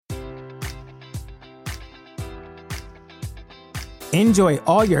Enjoy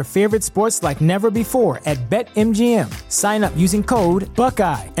all your favorite sports like never before at BetMGM. Sign up using code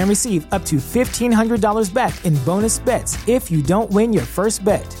Buckeye and receive up to $1,500 back in bonus bets if you don't win your first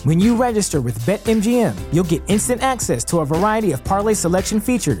bet. When you register with BetMGM, you'll get instant access to a variety of parlay selection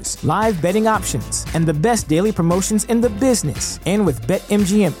features, live betting options, and the best daily promotions in the business. And with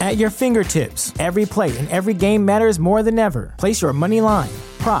BetMGM at your fingertips, every play and every game matters more than ever. Place your money line,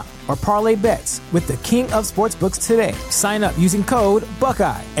 prop, or parlay bets with the king of sportsbooks today. Sign up using code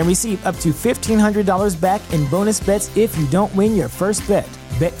Buckeye and receive up to $1,500 back in bonus bets if you don't win your first bet.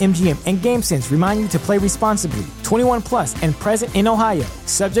 BetMGM and GameSense remind you to play responsibly. 21 plus and present in Ohio,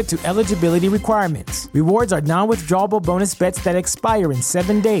 subject to eligibility requirements. Rewards are non-withdrawable bonus bets that expire in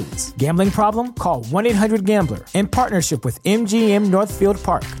 7 days. Gambling problem? Call 1-800-GAMBLER. In partnership with MGM Northfield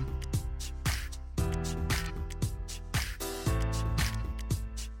Park.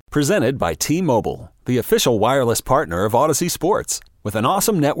 Presented by T-Mobile, the official wireless partner of Odyssey Sports. With an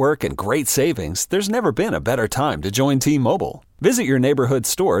awesome network and great savings, there's never been a better time to join T-Mobile. Visit your neighborhood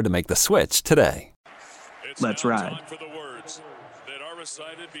store to make the switch today. Let's ride. Time for the words that are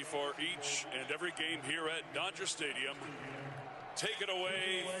recited before each and every game here at Dodger Stadium. Take it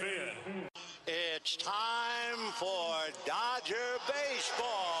away, Finn. It's time for Dodger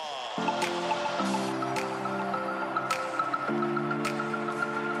baseball.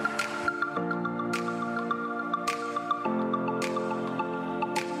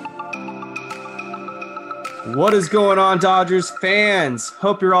 What is going on, Dodgers fans?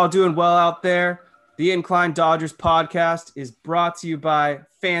 Hope you're all doing well out there. The Incline Dodgers podcast is brought to you by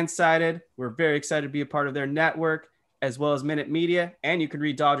Fansided. We're very excited to be a part of their network, as well as Minute Media, and you can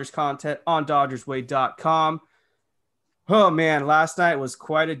read Dodgers content on DodgersWay.com. Oh, man, last night was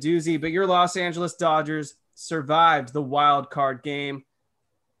quite a doozy, but your Los Angeles Dodgers survived the wild card game.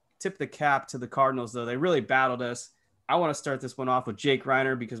 Tip the cap to the Cardinals, though. They really battled us. I want to start this one off with Jake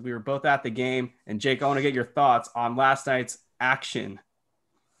Reiner because we were both at the game. And Jake, I want to get your thoughts on last night's action.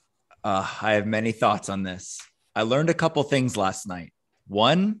 I have many thoughts on this. I learned a couple things last night.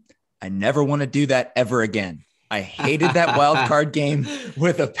 One, I never want to do that ever again. I hated that wild card game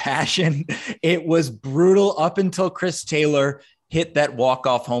with a passion. It was brutal up until Chris Taylor hit that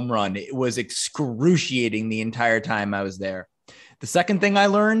walk-off home run. It was excruciating the entire time I was there. The second thing I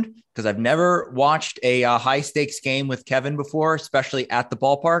learned, because I've never watched a high-stakes game with Kevin before, especially at the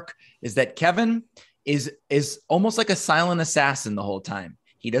ballpark, is that Kevin is almost like a silent assassin the whole time.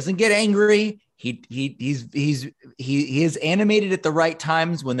 He doesn't get angry. He is animated at the right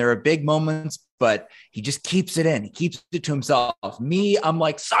times when there are big moments, but he just keeps it in. He keeps it to himself. Me, I'm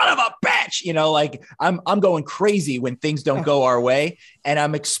like, son of a bitch, like I'm going crazy when things don't go our way, and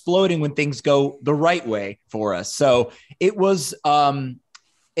I'm exploding when things go the right way for us. So it was an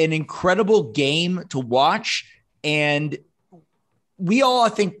incredible game to watch, and we all, I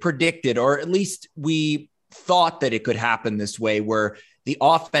think, predicted, or at least we thought that it could happen this way, where the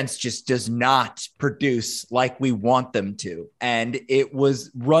offense just does not produce like we want them to. And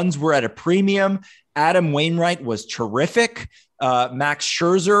runs were at a premium. Adam Wainwright was terrific. Max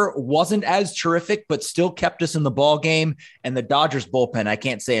Scherzer wasn't as terrific, but still kept us in the ball game. And the Dodgers bullpen, I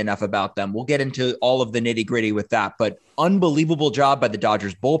can't say enough about them. We'll get into all of the nitty gritty with that, but unbelievable job by the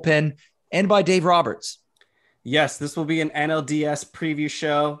Dodgers bullpen and by Dave Roberts. Yes, this will be an NLDS preview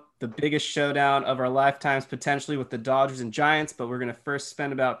show, the biggest showdown of our lifetimes, potentially with the Dodgers and Giants, but we're going to first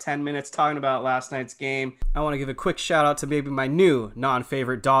spend about 10 minutes talking about last night's game. I want to give a quick shout out to maybe my new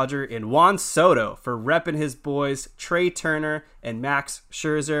non-favorite Dodger in Juan Soto for repping his boys, Trey Turner and Max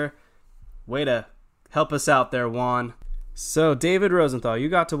Scherzer. Way to help us out there, Juan. So, David Rosenthal, you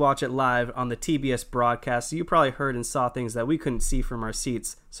got to watch it live on the TBS broadcast, so you probably heard and saw things that we couldn't see from our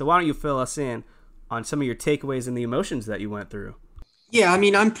seats. So why don't you fill us in on some of your takeaways and the emotions that you went through? Yeah, I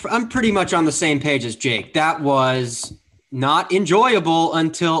mean, I'm pretty much on the same page as Jake. That was not enjoyable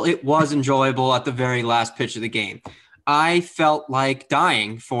until it was enjoyable at the very last pitch of the game. I felt like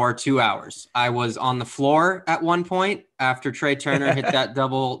dying for 2 hours. I was on the floor at one point after Trey Turner hit that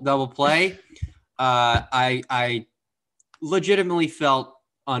double play. I legitimately felt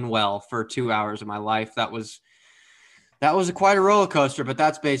unwell for 2 hours of my life. That was quite a roller coaster, but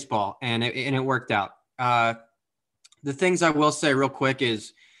that's baseball, and it worked out. The things I will say real quick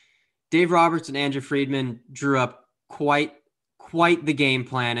is Dave Roberts and Andrew Friedman drew up quite the game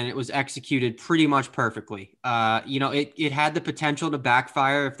plan, and it was executed pretty much perfectly. It had the potential to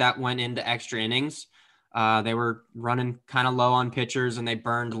backfire if that went into extra innings. They were running kind of low on pitchers, and they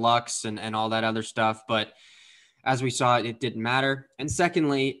burned Lux and all that other stuff. But as we saw, it didn't matter. And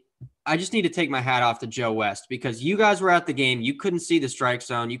secondly, I just need to take my hat off to Joe West, because you guys were at the game. You couldn't see the strike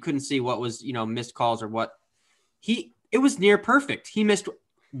zone. You couldn't see what was, missed calls or what. it was near perfect. He missed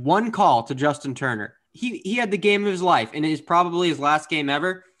one call to Justin Turner. He had the game of his life, and it is probably his last game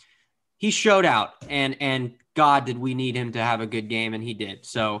ever. He showed out, and God, did we need him to have a good game, and he did.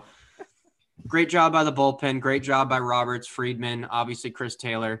 So great job by the bullpen. Great job by Roberts, Friedman, obviously Chris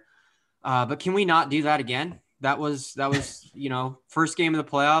Taylor. But can we not do that again? That was first game of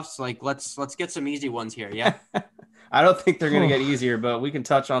the playoffs. Like let's get some easy ones here. Yeah. I don't think they're going to get easier, but we can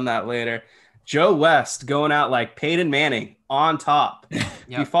touch on that later. Joe West going out like Peyton Manning on top. Yep.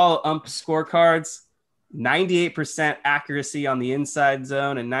 If you follow ump scorecards, 98% accuracy on the inside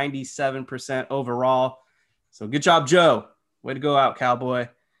zone and 97% overall. So good job, Joe. Way to go out, Cowboy.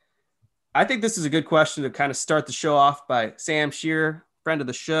 I think this is a good question to kind of start the show off by Sam Shearer, friend of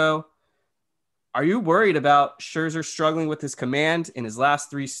the show. Are you worried about Scherzer struggling with his command in his last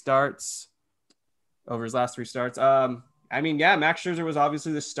three starts? Max Scherzer was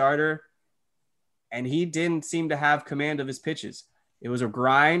obviously the starter, and he didn't seem to have command of his pitches. It was a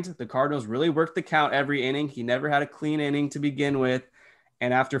grind. The Cardinals really worked the count every inning. He never had a clean inning to begin with.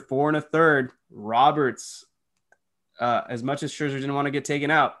 And after 4 1/3, Roberts, as much as Scherzer didn't want to get taken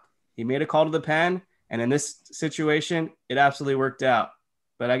out, he made a call to the pen. And in this situation, it absolutely worked out.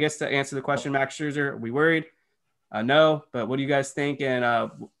 But I guess to answer the question, Max Scherzer, are we worried? No, but what do you guys think? And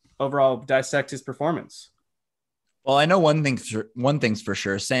overall dissect his performance? Well, I know one thing's for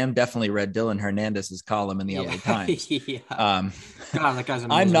sure. Sam definitely read Dylan Hernandez's column in the LA Times. Yeah. God, that guy's a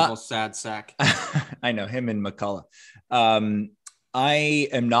miserable, sad sack. I know him and McCullough. I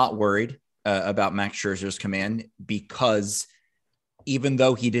am not worried about Max Scherzer's command because even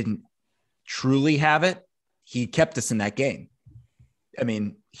though he didn't truly have it, he kept us in that game. I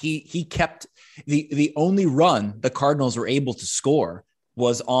mean, he kept the only run the Cardinals were able to score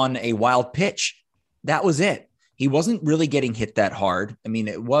was on a wild pitch. That was it. He wasn't really getting hit that hard. I mean,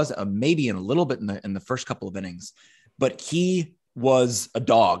 it was maybe in a little bit in the first couple of innings, but he was a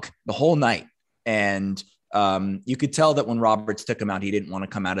dog the whole night. And you could tell that when Roberts took him out, he didn't want to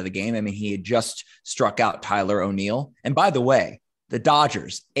come out of the game. I mean, he had just struck out Tyler O'Neill. And by the way, the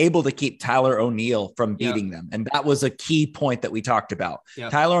Dodgers able to keep Tyler O'Neill from beating them. And that was a key point that we talked about.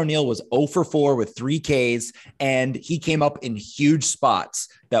 Yep. Tyler O'Neill was 0 for 4 with 3 Ks, and he came up in huge spots.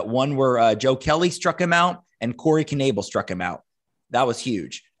 That one where Joe Kelly struck him out and Corey Knebel struck him out. That was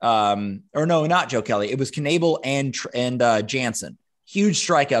huge. Or no, not Joe Kelly. It was Knebel and Jansen. Huge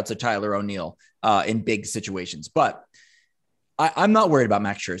strikeouts of Tyler O'Neill in big situations. But I'm not worried about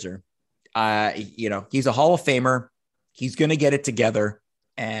Max Scherzer. He's a Hall of Famer. He's going to get it together,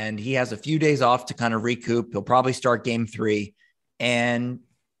 and he has a few days off to kind of recoup. He'll probably start game 3. And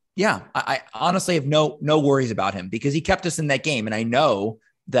yeah, I honestly have no worries about him because he kept us in that game. And I know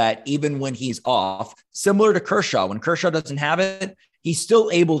that even when he's off, similar to Kershaw, when Kershaw doesn't have it, he's still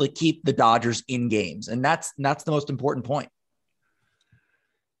able to keep the Dodgers in games. And that's the most important point.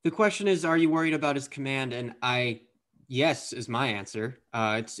 The question is, are you worried about his command? And yes, is my answer.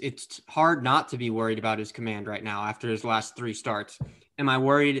 It's hard not to be worried about his command right now after his last 3 starts. Am I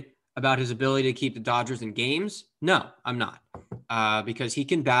worried about his ability to keep the Dodgers in games? No, I'm not. Because he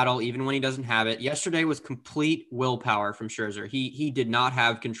can battle even when he doesn't have it. Yesterday was complete willpower from Scherzer. He did not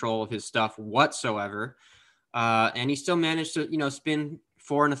have control of his stuff whatsoever. And he still managed to, spin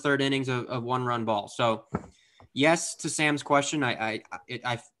 4 1/3 innings of 1-run ball. So yes, to Sam's question, I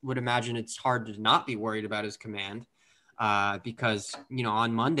would imagine it's hard to not be worried about his command. Because,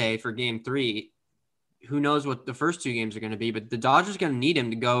 on Monday for game 3, who knows what the first 2 games are going to be, but the Dodgers are going to need him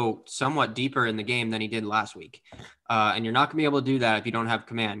to go somewhat deeper in the game than he did last week. And you're not going to be able to do that if you don't have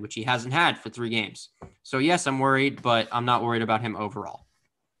command, which he hasn't had for 3 games. So yes, I'm worried, but I'm not worried about him overall.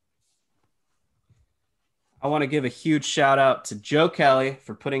 I want to give a huge shout out to Joe Kelly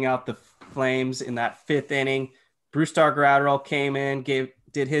for putting out the Flames in that 5th inning. Bruce Dark-Gratterall came in,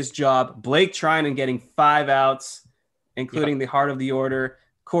 did his job. Blake Trinan getting 5 outs, including the heart of the order.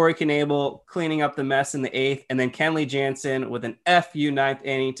 Corey Knebel cleaning up the mess in the 8th, and then Kenley Jansen with an FU 9th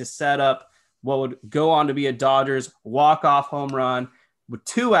inning to set up what would go on to be a Dodgers walk-off home run with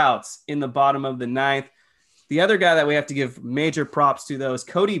 2 outs in the bottom of the 9th. The other guy that we have to give major props to, though, is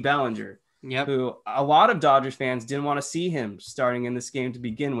Cody Bellinger, who a lot of Dodgers fans didn't want to see him starting in this game to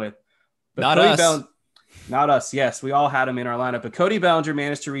begin with. But not us. Yes, we all had him in our lineup. But Cody Bellinger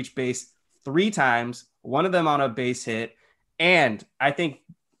managed to reach base 3 times, one of them on a base hit. And I think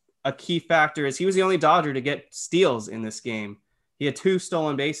a key factor is he was the only Dodger to get steals in this game. He had 2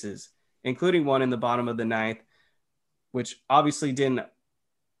 stolen bases, including one in the bottom of the 9th, which obviously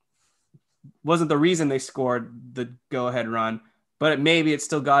wasn't the reason they scored the go-ahead run, but maybe it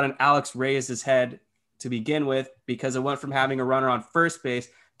still got in Alex Reyes' head to begin with because it went from having a runner on first base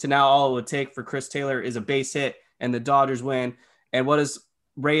to now all it would take for Chris Taylor is a base hit and the Dodgers win. And what does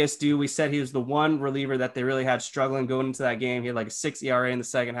Reyes do? We said he was the one reliever that they really had struggling going into that game. He had like a 6 ERA in the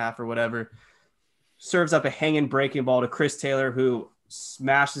second half or whatever. Serves up a hanging breaking ball to Chris Taylor, who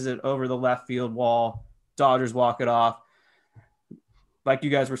smashes it over the left field wall. Dodgers walk it off. Like you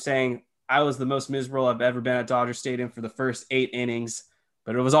guys were saying, I was the most miserable I've ever been at Dodger Stadium for the first 8 innings,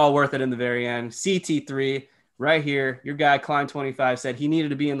 but it was all worth it in the very end. CT3 right here. Your guy, Klein25, said he needed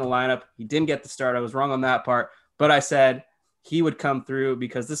to be in the lineup. He didn't get the start. I was wrong on that part, but I said he would come through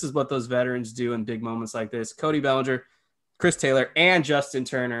because this is what those veterans do in big moments like this. Cody Bellinger, Chris Taylor, and Justin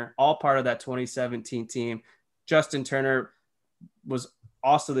Turner, all part of that 2017 team. Justin Turner was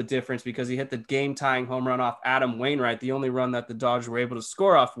also the difference because he hit the game-tying home run off Adam Wainwright, the only run that the Dodgers were able to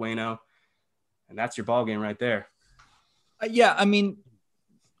score off Waino. And that's your ball game right there. Yeah, I mean,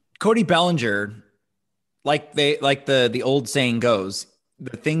 Cody Bellinger, like the old saying goes,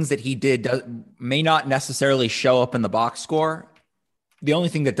 the things that he did may not necessarily show up in the box score. The only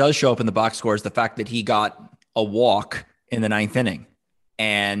thing that does show up in the box score is the fact that he got a walk in the 9th inning.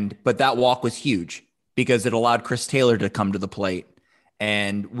 But that walk was huge because it allowed Chris Taylor to come to the plate.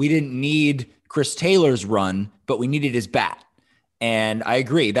 And we didn't need Chris Taylor's run, but we needed his bat. And I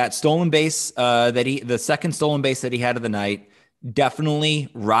agree that stolen base the second stolen base that he had of the night definitely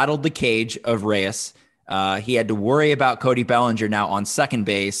rattled the cage of Reyes. He had to worry about Cody Bellinger now on second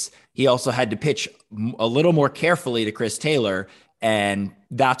base. He also had to pitch a little more carefully to Chris Taylor, and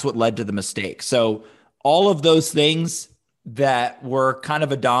that's what led to the mistake. So all of those things that were kind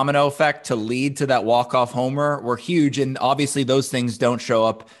of a domino effect to lead to that walk-off homer were huge. And obviously those things don't show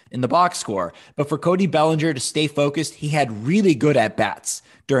up in the box score. But for Cody Bellinger to stay focused, he had really good at-bats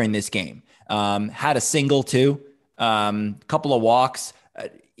during this game. Had a single too, couple of walks.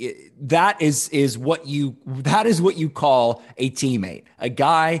 That is what you call a teammate, a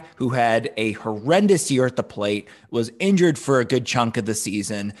guy who had a horrendous year at the plate, was injured for a good chunk of the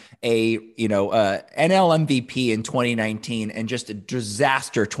season, NL MVP in 2019, and just a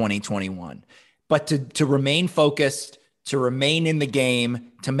disaster 2021. But to remain focused, to remain in the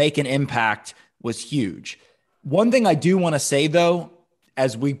game, to make an impact was huge. One thing I do want to say though,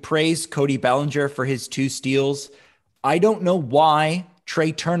 as we praise Cody Bellinger for his 2 steals, I don't know why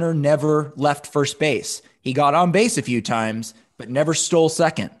Trey Turner never left first base. He got on base a few times, but never stole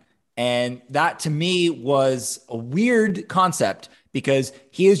second. And that to me was a weird concept because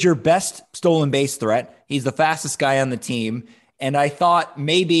he is your best stolen base threat. He's the fastest guy on the team. And I thought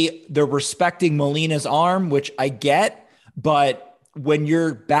maybe they're respecting Molina's arm, which I get, but when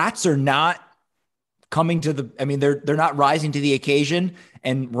your bats are not they're not rising to the occasion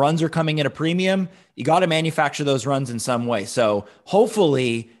and runs are coming at a premium, you got to manufacture those runs in some way. So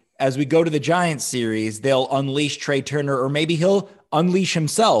hopefully as we go to the Giants series, they'll unleash Trey Turner, or maybe he'll unleash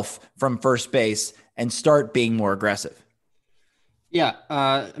himself from first base and start being more aggressive. Yeah.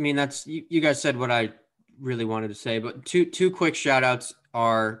 That's, you guys said what I really wanted to say, but two quick shout outs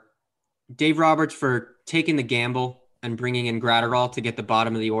are Dave Roberts for taking the gamble and bringing in Gratterall to get the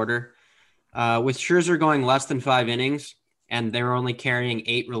bottom of the order. With Scherzer going less than 5 innings and they were only carrying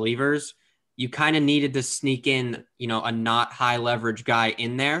 8 relievers, you kind of needed to sneak in, a not high leverage guy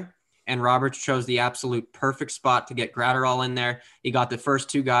in there. And Roberts chose the absolute perfect spot to get Gratterall in there. He got the first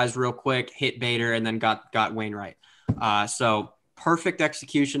 2 guys real quick, hit Bader, and then got Wainwright. So perfect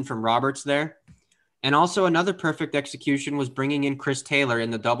execution from Roberts there. And also another perfect execution was bringing in Chris Taylor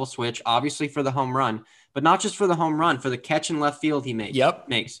in the double switch, obviously for the home run, but not just for the home run, for the catch in left field he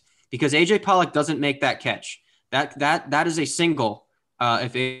makes. Because AJ Pollock doesn't make that catch. That is a single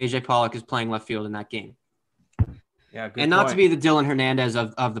if AJ Pollock is playing left field in that game. Yeah, good and not point. to be the Dylan Hernandez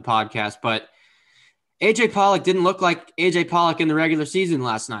of the podcast, but AJ Pollock didn't look like AJ Pollock in the regular season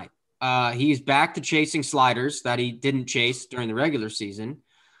last night. He's back to chasing sliders that he didn't chase during the regular season.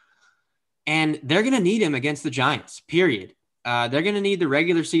 And they're going to need him against the Giants, period. They're going to need the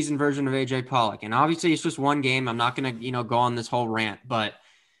regular season version of AJ Pollock. And obviously it's just one game. I'm not going to, go on this whole rant, but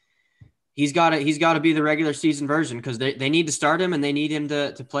he's got to be the regular season version because they need to start him and they need him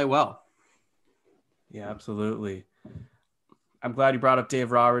to play well. Yeah, absolutely. I'm glad you brought up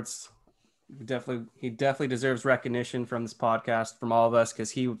Dave Roberts. He definitely deserves recognition from this podcast, from all of us,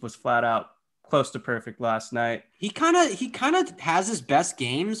 because he was flat out close to perfect last night. He kind of has his best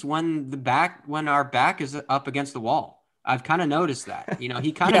games when our back is up against the wall. I've kind of noticed that. He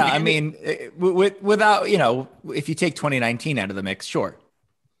kind of. Yeah, without if you take 2019 out of the mix, sure.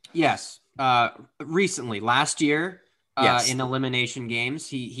 Yes. Recently, last year, yes. In elimination games,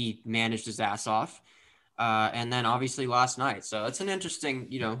 he managed his ass off. And then obviously last night. So it's an interesting,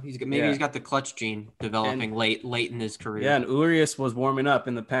 he's got the clutch gene developing late in his career. Yeah, and Urias was warming up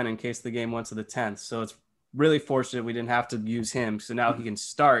in the pen in case the game went to the 10th. So it's really fortunate we didn't have to use him. So now he can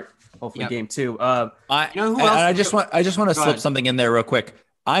start hopefully game 2. I just want to slip something in there real quick.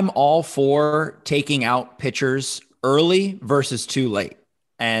 I'm all for taking out pitchers early versus too late.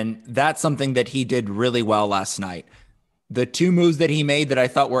 And that's something that he did really well last night. The 2 moves that he made that I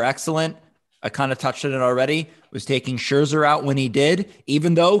thought were excellent, I kind of touched on it already, was taking Scherzer out when he did,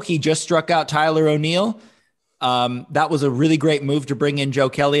 even though he just struck out Tyler O'Neill. That was a really great move to bring in Joe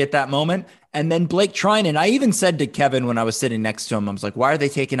Kelly at that moment. And then Blake Trinan, I even said to Kevin when I was sitting next to him, I was like, why are they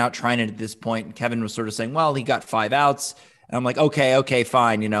taking out Trinan at this point? And Kevin was sort of saying, well, he got 5 outs. And I'm like, okay,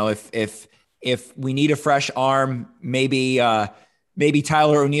 fine. You know, if we need a fresh arm, maybe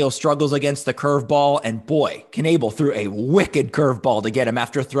Tyler O'Neill struggles against the curveball, and boy, Knebel threw a wicked curveball to get him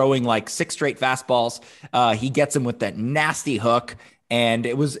after throwing like 6 straight fastballs. He gets him with that nasty hook, and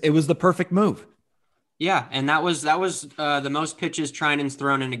it was the perfect move. Yeah, and that was the most pitches Trinan's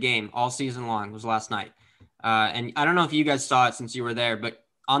thrown in a game all season long was last night. And I don't know if you guys saw it since you were there, but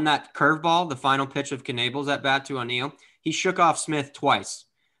on that curveball, the final pitch of Knebel's at bat to O'Neill, he shook off Smith twice.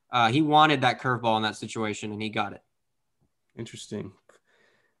 He wanted that curveball in that situation, and he got it. Interesting.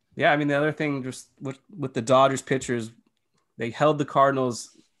 Yeah, I mean, the other thing just with the Dodgers pitchers, they held the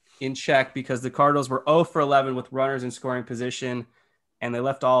Cardinals in check because the Cardinals were 0 for 11 with runners in scoring position, and they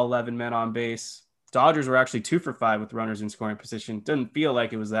left all 11 men on base. Dodgers were actually 2 for 5 with runners in scoring position. Didn't feel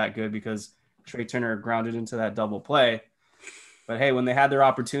like it was that good because Trey Turner grounded into that double play. But hey, when they had their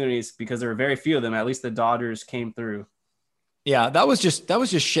opportunities, because there were very few of them, at least the Dodgers came through. Yeah, that was just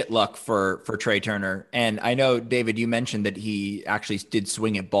shit luck for Trey Turner. And I know, David, you mentioned that he actually did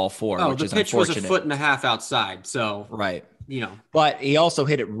swing at ball 4, which is unfortunate. The pitch was a foot and a half outside. So, right. You know, but he also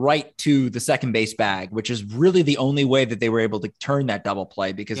hit it right to the second base bag, which is really the only way that they were able to turn that double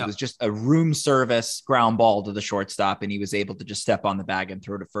play, because it was just a room service ground ball to the shortstop, and he was able to just step on the bag and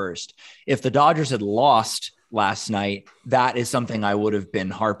throw to first. If the Dodgers had lost last night, that is something I would have been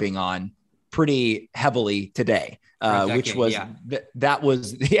harping on pretty heavily today. Which was that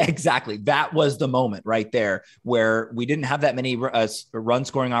was exactly that was the moment right there where we didn't have that many run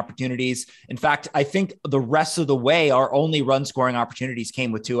scoring opportunities. In fact, I think the rest of the way, our only run scoring opportunities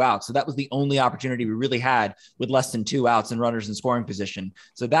came with 2 outs. So that was the only opportunity we really had with less than 2 outs and runners in scoring position.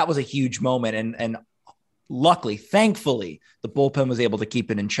 So that was a huge moment. And luckily, thankfully, the bullpen was able to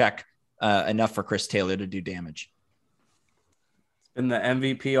keep it in check enough for Chris Taylor to do damage. It's been the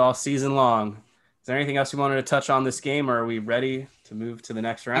MVP all season long. Is there anything else you wanted to touch on this game, or are we ready to move to the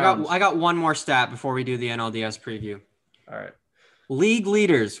next round? I got one more stat before we do the NLDS preview. All right. League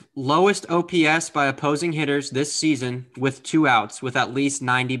leaders, lowest OPS by opposing hitters this season with 2 outs with at least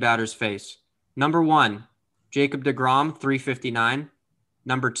 90 batters faced. Number 1, Jacob deGrom, 359.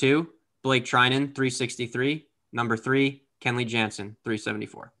 Number 2, Blake Trinan, 363. Number 3, Kenley Jansen,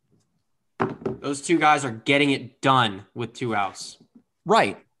 374. Those 2 guys are getting it done with 2 outs.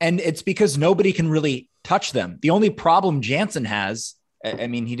 Right. And it's because nobody can really touch them. The only problem Jansen has, I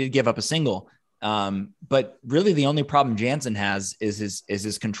mean, he did give up a single, but really the only problem Jansen has is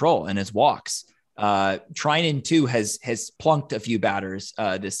his control and his walks. Trinan too has plunked a few batters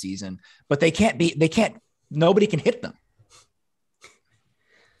this season, but nobody can hit them.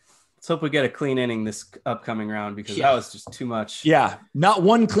 Let's hope we get a clean inning this upcoming round, because that was just too much. Yeah. Not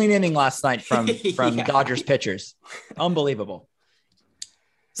one clean inning last night from Dodgers pitchers. Unbelievable.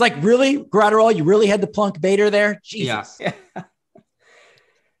 It's like, really, Gratterall, you really had to plunk Bader there? Jesus. Yeah.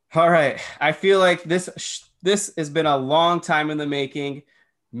 All right. I feel like this has been a long time in the making.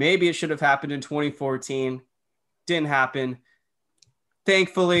 Maybe it should have happened in 2014. Didn't happen.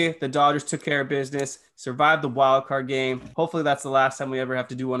 Thankfully, the Dodgers took care of business, survived the wild card game. Hopefully that's the last time we ever have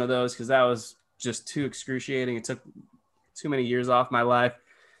to do one of those, because that was just too excruciating. It took too many years off my life.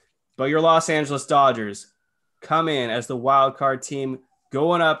 But your Los Angeles Dodgers come in as the wild card team,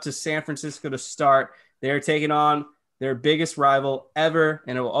 going up to San Francisco to start. They're taking on their biggest rival ever,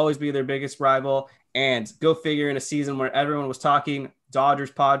 and it will always be their biggest rival. And go figure, in a season where everyone was talking Dodgers,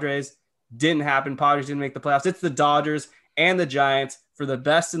 Padres, didn't happen. Padres didn't make the playoffs. It's the Dodgers and the Giants for the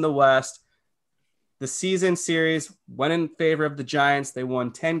best in the West. The season series went in favor of the Giants. They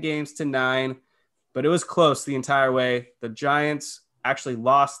won 10 games to 9, but it was close the entire way. The Giants actually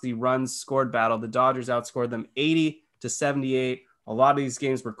lost the runs scored battle. The Dodgers outscored them 80 to 78. A lot of these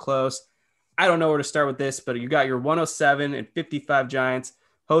games were close. I don't know where to start with this, but you got your 107 and 55 Giants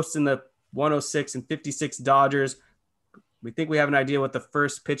hosting the 106 and 56 Dodgers. We think we have an idea what the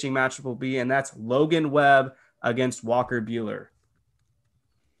first pitching matchup will be, and that's Logan Webb against Walker Buehler.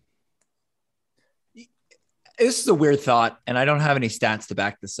 This is a weird thought, and I don't have any stats to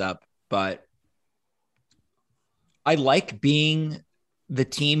back this up, but I like being the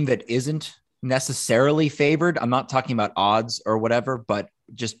team that isn't necessarily favored. I'm not talking about odds or whatever, but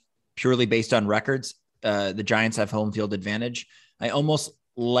just purely based on records. The Giants have home field advantage. I almost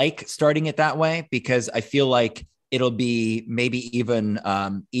like starting it that way because I feel like it'll be maybe even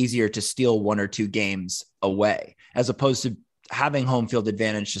easier to steal one or two games away, as opposed to having home field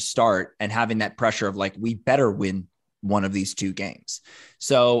advantage to start and having that pressure of like, we better win one of these two games.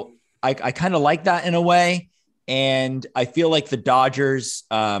 So I kind of like that in a way. And I feel like the Dodgers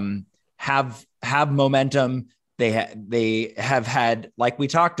have momentum. They have had, like we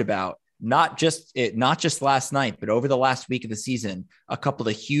talked about, not just last night, but over the last week of the season, a couple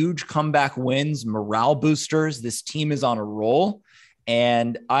of huge comeback wins, morale boosters. This team is on a roll.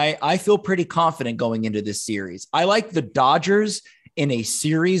 And I feel pretty confident going into this series. I like the Dodgers in a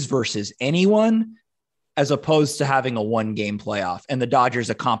series versus anyone, as opposed to having a 1-game playoff. And the Dodgers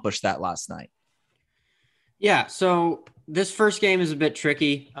accomplished that last night. Yeah. So this first game is a bit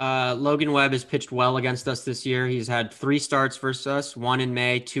tricky. Logan Webb has pitched well against us this year. He's had 3 starts versus us, 1 in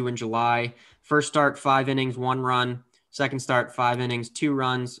May, 2 in July. First start, 5 innings, 1 run. Second start, 5 innings, 2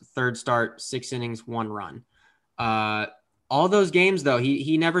 runs. Third start, 6 innings, 1 run. All those games, though,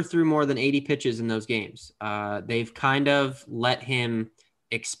 he never threw more than 80 pitches in those games. They've kind of let him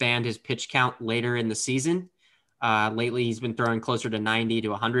expand his pitch count later in the season. Lately, he's been throwing closer to 90 to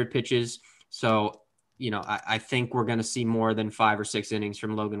 100 pitches. So, I think we're going to see more than 5 or 6 innings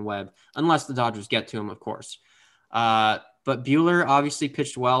from Logan Webb, unless the Dodgers get to him, of course. But Buehler obviously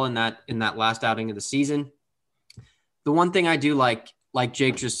pitched well in that last outing of the season. The one thing I do like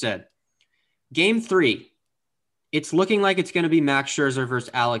Jake just said, Game 3, it's looking like it's going to be Max Scherzer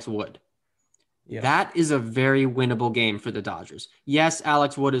versus Alex Wood. Yeah. That is a very winnable game for the Dodgers. Yes,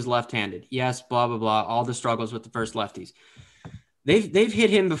 Alex Wood is left-handed. Yes, blah, blah, blah, all the struggles with the first lefties. They've hit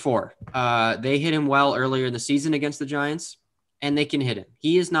him before. They hit him well earlier in the season against the Giants, and they can hit him.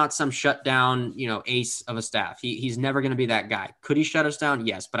 He is not some shutdown, ace of a staff. He's never going to be that guy. Could he shut us down?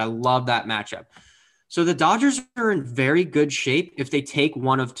 Yes, but I love that matchup. So the Dodgers are in very good shape if they take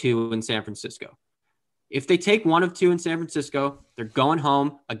 1 of 2 in San Francisco. If they take 1 of 2 in San Francisco, they're going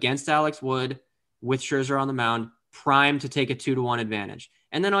home against Alex Wood with Scherzer on the mound, primed to take a 2-1 advantage.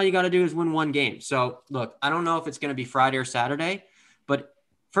 And then all you got to do is win 1 game. So, look, I don't know if it's going to be Friday or Saturday, but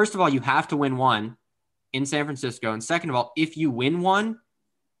first of all, you have to win 1 in San Francisco. And second of all, if you win 1,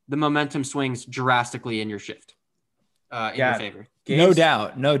 the momentum swings drastically in your shift, in your favor. No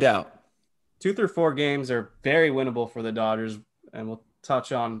doubt. 2 through 4 games are very winnable for the Dodgers, and we'll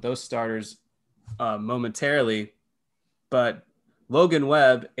touch on those starters momentarily. But Logan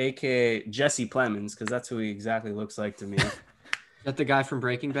Webb, aka Jesse Plemons, because that's who he exactly looks like to me. Is that the guy from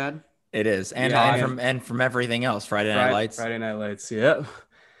Breaking Bad? It is, and from everything else, Friday Night Lights, yeah,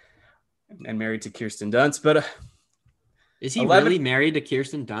 and married to Kirsten Dunst. But is he really married to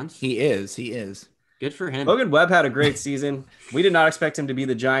Kirsten Dunst? He is. Good for him. Logan Webb had a great season. We did not expect him to be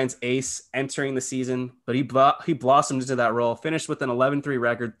the Giants' ace entering the season, but he blossomed into that role. Finished with an 11-3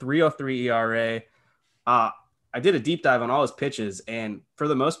 record, 3.03 ERA. I did a deep dive on all his pitches, and for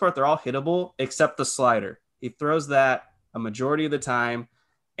the most part, they're all hittable except the slider. He throws that a majority of the time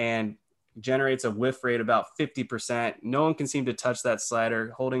and generates a whiff rate about 50%. No one can seem to touch that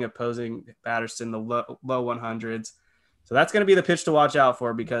slider, holding opposing batters in the low 100s. So that's going to be the pitch to watch out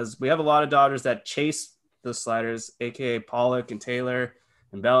for, because we have a lot of Dodgers that chase the sliders, aka Pollock and Taylor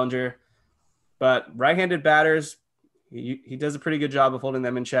and Bellinger. But right-handed batters, he does a pretty good job of holding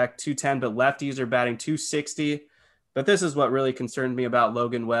them in check. 210, but lefties are batting 260. But this is what really concerned me about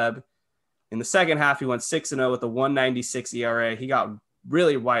Logan Webb. In the second half, he went 6-0 with a 1.96 ERA. He got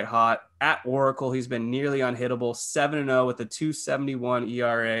really white hot. At Oracle, he's been nearly unhittable, 7-0 with a 2.71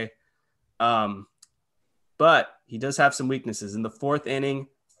 ERA. But he does have some weaknesses. In the 4th inning,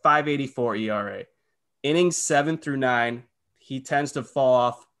 5.84 ERA. Innings 7 through 9, he tends to fall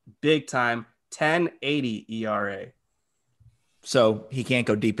off big time, 10.80 ERA. So he can't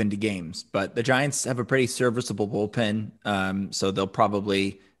go deep into games, but the Giants have a pretty serviceable bullpen. So they'll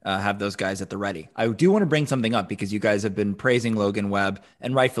probably have those guys at the ready. I do want to bring something up because you guys have been praising Logan Webb,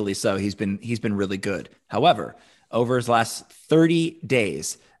 and rightfully so. He's been really good. However, over his last 30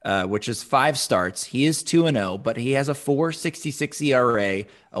 days, which is 5 starts, he is 2-0, but he has a 4.66 ERA,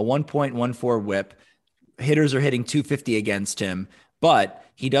 a 1.14 WHIP. Hitters are hitting 250 against him, but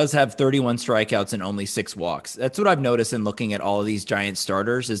he does have 31 strikeouts and only 6 walks. That's what I've noticed in looking at all of these Giant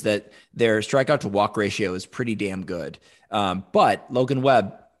starters, is that their strikeout to walk ratio is pretty damn good. But Logan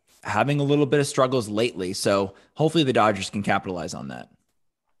Webb having a little bit of struggles lately, so hopefully the Dodgers can capitalize on that.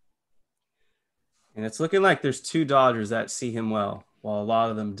 And it's looking like there's 2 Dodgers that see him well, while a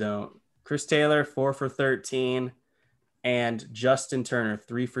lot of them don't. Chris Taylor, 4 for 13. and Justin Turner,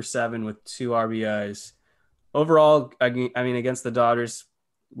 3 for 7 with 2 RBIs. Overall, I mean, against the Dodgers,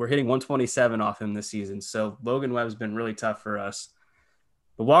 we're hitting 127 off him this season. So Logan Webb's been really tough for us.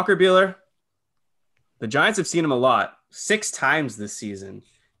 But Walker Buehler, the Giants have seen him a lot, 6 times this season.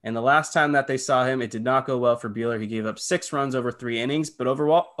 And the last time that they saw him, it did not go well for Buehler. He gave up 6 runs over 3 innings, but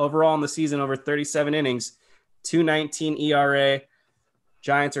overall in the season, over 37 innings, 2.19 ERA.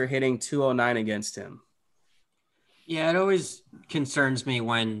 Giants are hitting 209 against him. Yeah, it always concerns me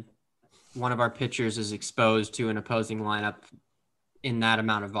when one of our pitchers is exposed to an opposing lineup in that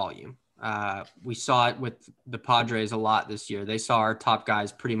amount of volume. We saw it with the Padres a lot this year. They saw our top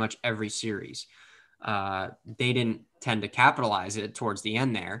guys pretty much every series. They didn't tend to capitalize it towards the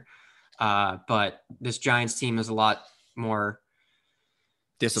end there. But this Giants team is a lot more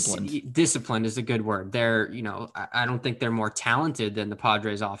Disciplined. Disciplined is a good word. They're, I don't think they're more talented than the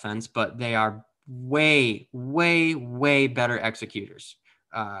Padres offense, but they are way, way, way better executors.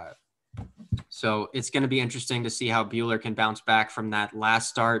 So it's going to be interesting to see how Buehler can bounce back from that last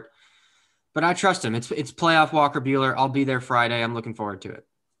start. But I trust him. It's playoff Walker Buehler. I'll be there Friday. I'm looking forward to it.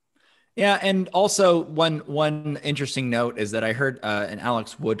 Yeah, and also one interesting note is that I heard an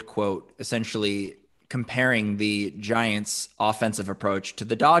Alex Wood quote essentially comparing the Giants' offensive approach to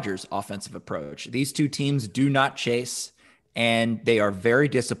the Dodgers' offensive approach. These two teams do not chase, and they are very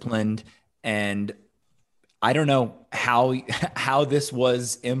disciplined. And I don't know how this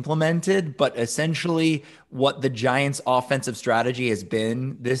was implemented, but essentially what the Giants' offensive strategy has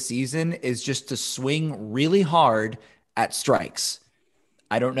been this season is just to swing really hard at strikes.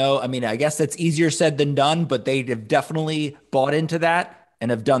 I don't know. I mean, I guess that's easier said than done, but they have definitely bought into that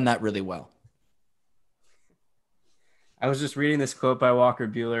and have done that really well. I was just reading this quote by Walker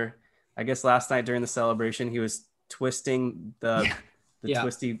Buehler. I guess last night during the celebration, he was twisting the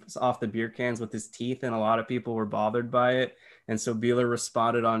twisties off the beer cans with his teeth, and a lot of people were bothered by it. And so Buehler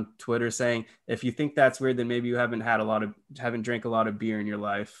responded on Twitter saying, "If you think that's weird, then maybe you haven't drank a lot of beer in your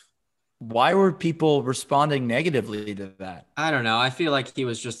life." Why were people responding negatively to that? I don't know. I feel like he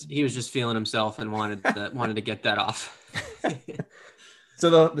was just feeling himself and wanted to get that off.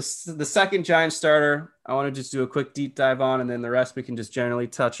 So the second Giant starter, I want to just do a quick deep dive on, and then the rest we can just generally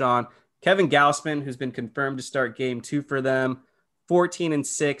touch on. Kevin Gausman, who's been confirmed to start game 2 for them,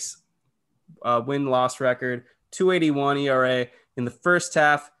 14-6 win-loss record, 2.81 ERA. In the first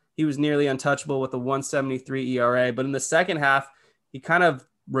half, he was nearly untouchable with a 1.73 ERA, but in the second half, he kind of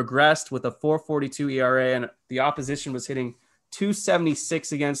regressed with a 4.42 ERA, and the opposition was hitting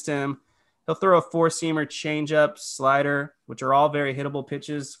 2.76 against him. He'll throw a 4-seamer, changeup, slider, which are all very hittable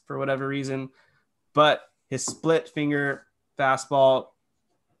pitches for whatever reason. But his split finger fastball,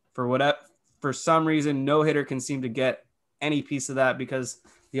 for some reason, no hitter can seem to get any piece of that because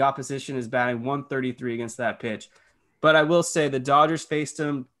the opposition is batting 133 against that pitch. But I will say the Dodgers faced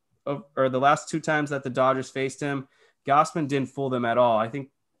him, or the last 2 times that the Dodgers faced him, Gausman didn't fool them at all. I think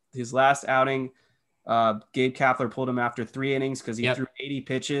his last outing, Gabe Kapler pulled him after 3 innings because he threw 80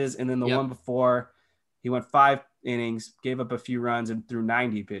 pitches. And then the one before, he went 5 innings, gave up a few runs, and threw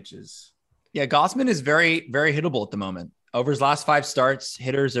 90 pitches. Yeah, Gausman is very, very hittable at the moment. Over his last 5 starts,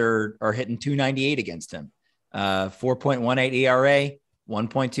 hitters are hitting 298 against him. 4.18 ERA,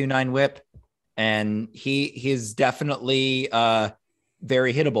 1.29 WHIP, and he's definitely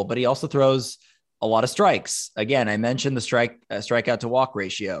very hittable. But he also throws a lot of strikes. Again, I mentioned the strikeout to walk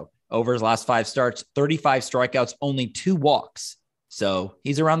ratio. Over his last 5 starts, 35 strikeouts, only 2 walks. So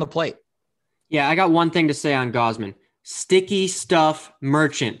he's around the plate. Yeah, I got one thing to say on Gausman. Sticky stuff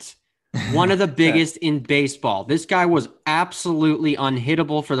merchant. One of the biggest in baseball. This guy was absolutely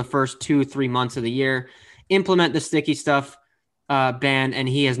unhittable for the first 2-3 months of the year. Implement the sticky stuff ban, and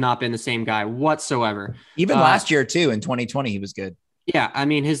he has not been the same guy whatsoever. Even last year, too, in 2020, he was good. Yeah, I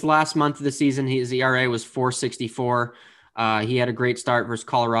mean, his last month of the season, his ERA was 4.64. He had a great start versus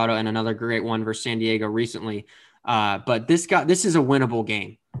Colorado and another great one versus San Diego recently. But this is a winnable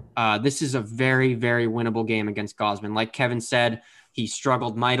game. This is a very, very winnable game against Gausman. Like Kevin said, he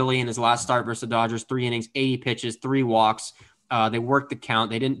struggled mightily in his last start versus the Dodgers. 3 innings, 80 pitches, 3 walks. They worked the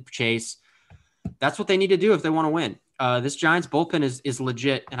count. They didn't chase. That's what they need to do if they want to win. This Giants bullpen is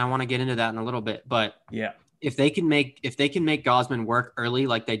legit, and I want to get into that in a little bit. But yeah, if they can make Gausman work early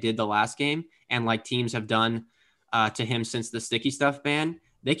like they did the last game, and like teams have done to him since the sticky stuff ban,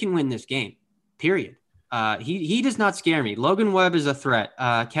 they can win this game. Period. He does not scare me. Logan Webb is a threat.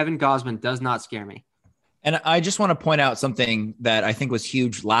 Kevin Gausman does not scare me. And I just want to point out something that I think was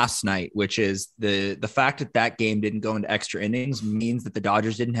huge last night, which is the fact that game didn't go into extra innings means that the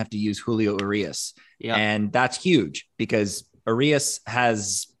Dodgers didn't have to use Julio Urias. Yeah. And that's huge because Urias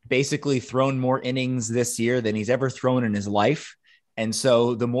has basically thrown more innings this year than he's ever thrown in his life. And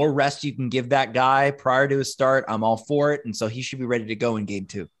so the more rest you can give that guy prior to his start, I'm all for it. And so he should be ready to go in game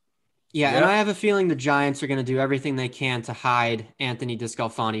 2. Yeah, Yep. and I have a feeling the Giants are going to do everything they can to hide Anthony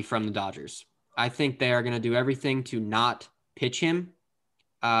DeSclafani from the Dodgers. I think they are going to do everything to not pitch him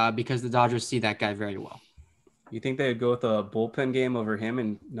because the Dodgers see that guy very well. You think they would go with a bullpen game over him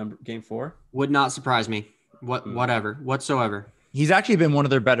in game 4? Would not surprise me. Whatsoever. He's actually been one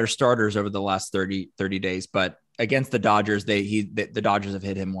of their better starters over the last 30 days, but against the Dodgers, the Dodgers have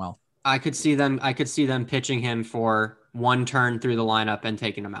hit him well. I could see them pitching him for one turn through the lineup and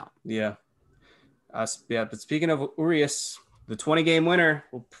taking him out. Yeah. But speaking of Urias, the 20-game winner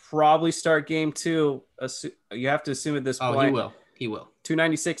will probably start game 2. You have to assume at this point. He will.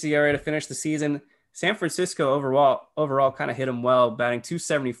 2.96 ERA to finish the season. San Francisco overall kind of hit him well, batting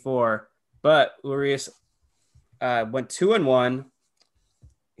 274. But Urias went 2-1.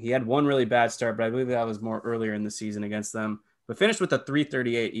 He had one really bad start, but I believe that was more earlier in the season against them. But finished with a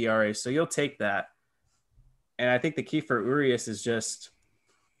 3.38 ERA, so you'll take that. And I think the key for Urias is just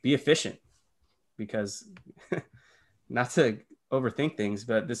be efficient, because not to overthink things,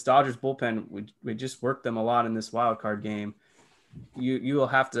 but this Dodgers bullpen, we just worked them a lot in this wild card game. You will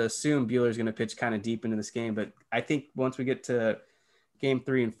have to assume Buehler's going to pitch kind of deep into this game, but I think once we get to game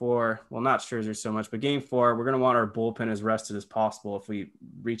 3 and 4, well, not Scherzer so much, but game 4, we're going to want our bullpen as rested as possible if we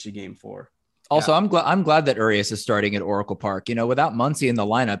reach a game 4. Also, yeah. I'm glad that Urias is starting at Oracle Park. You know, without Muncy in the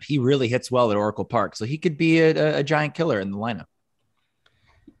lineup, he really hits well at Oracle Park, so he could be a giant killer in the lineup.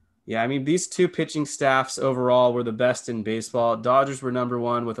 Yeah, I mean, these two pitching staffs overall were the best in baseball. Dodgers were number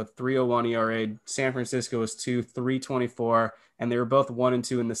 1 with a 3.01 ERA. San Francisco was 2, 3.24, and they were both 1 and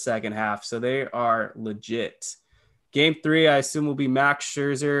 2 in the second half. So they are legit. Game 3, I assume, will be Max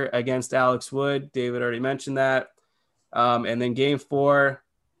Scherzer against Alex Wood. David already mentioned that. And then game 4,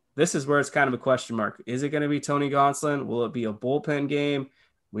 this is where it's kind of a question mark. Is it going to be Tony Gonsolin? Will it be a bullpen game?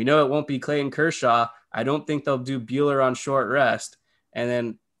 We know it won't be Clayton Kershaw. I don't think they'll do Buehler on short rest. And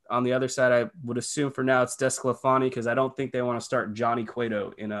then on the other side, I would assume for now it's DeSclafani, because I don't think they want to start Johnny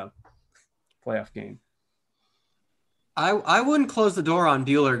Cueto in a playoff game. I wouldn't close the door on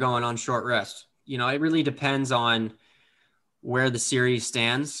Buehler going on short rest. You know, it really depends on where the series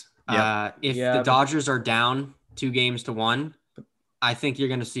stands. Yep. If the Dodgers are down 2-1, I think you're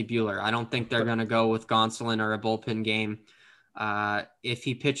going to see Buehler. I don't think they're going to go with Gonsolin or a bullpen game. If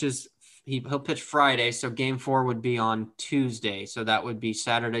he pitches, he'll pitch Friday, so game 4 would be on Tuesday. So that would be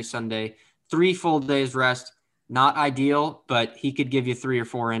Saturday, Sunday, 3 full days rest. Not ideal, but he could give you 3 or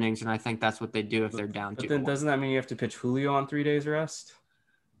 4 innings, and I think that's what they do if they're down 2-1. But then doesn't that mean you have to pitch Julio on 3 days rest?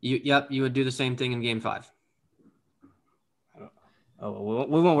 You would do the same thing in game 5. Oh,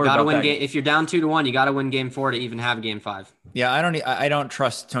 we won't worry about that. If you're down 2-1, you got to win game 4 to even have game 5. Yeah, I don't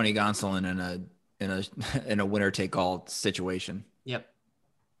trust Tony Gonsolin in a winner take all situation. Yep.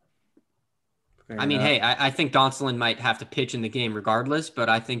 I mean, hey, I think Gonsolin might have to pitch in the game regardless, but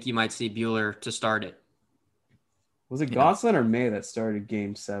I think you might see Buehler to start it. Was it Gonsolin or May that started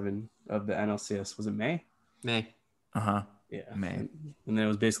game 7 of the NLCS? Was it May? May. Uh-huh. Yeah. May. And then it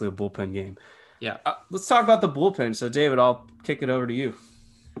was basically a bullpen game. Yeah. Let's talk about the bullpen. So, David, I'll kick it over to you.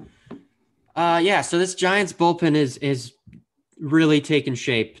 So this Giants bullpen is really taken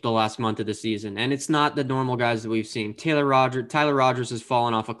shape the last month of the season, and it's not the normal guys that we've seen. Tyler Rogers has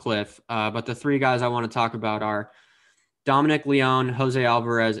fallen off a cliff, but the 3 guys I want to talk about are Dominic Leone, Jose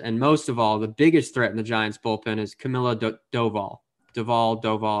Alvarez, and most of all, the biggest threat in the Giants bullpen is Camilo Doval.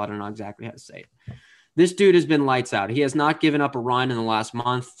 I don't know exactly how to say it. This dude has been lights out. He has not given up a run in the last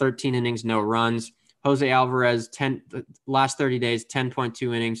month, 13 innings, no runs. Jose Alvarez, last 30 days,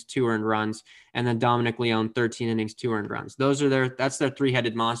 10.2 innings, 2 earned runs. And then Dominic Leone, 13 innings, 2 earned runs. That's their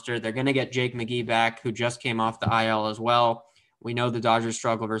 3-headed monster. They're going to get Jake McGee back, who just came off the IL as well. We know the Dodgers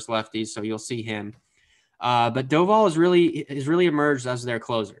struggle versus lefties, so you'll see him. But Doval has really emerged as their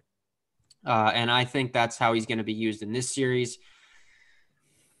closer. And I think that's how he's going to be used in this series.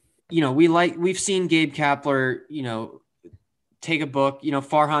 You know, we've seen Gabe Kapler, take a book.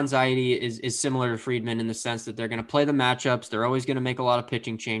 Farhan Zaidi is similar to Friedman in the sense that they're going to play the matchups. They're always going to make a lot of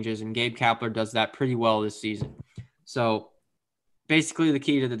pitching changes, and Gabe Kapler does that pretty well this season. So basically the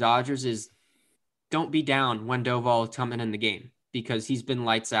key to the Dodgers is don't be down when Doval is coming in the game, because he's been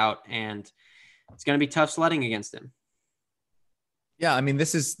lights out, and it's going to be tough sledding against him. Yeah, I mean,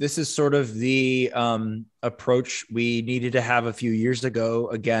 this is sort of the approach we needed to have a few years ago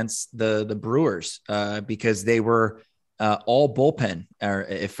against the Brewers, because they were all bullpen,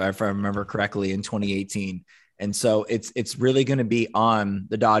 if I remember correctly, in 2018. And so it's really going to be on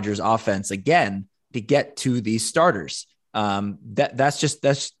the Dodgers offense again to get to these starters. That's just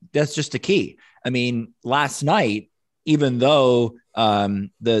a key. I mean, last night, even though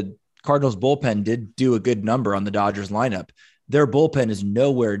the Cardinals bullpen did do a good number on the Dodgers lineup, their bullpen is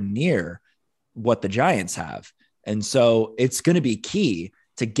nowhere near what the Giants have. And so it's going to be key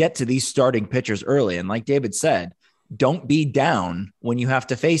to get to these starting pitchers early. And like David said, don't be down when you have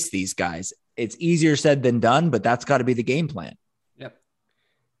to face these guys. It's easier said than done, but that's got to be the game plan. Yep.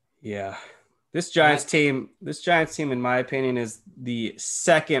 Yeah. This Giants team, in my opinion, is the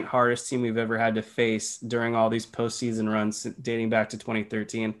second hardest team we've ever had to face during all these postseason runs dating back to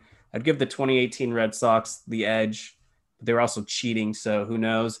 2013. I'd give the 2018 Red Sox the edge. They were also cheating, so who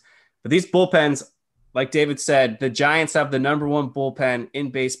knows? But these bullpens, like David said, the Giants have the number one bullpen in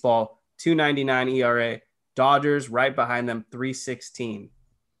baseball, 2.99 ERA. Dodgers right behind them, 3.16.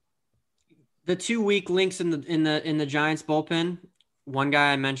 The 2 weak links in the Giants bullpen. One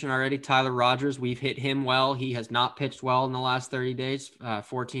guy I mentioned already, Tyler Rogers. We've hit him well. He has not pitched well in the last 30 days.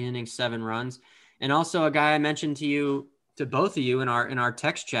 14 innings, 7 runs, and also a guy I mentioned to both of you in our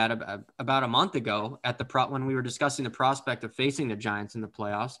text chat about a month ago when we were discussing the prospect of facing the Giants in the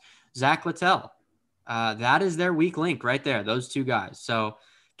playoffs, Zach Littell. That is their weak link right there. Those two guys. So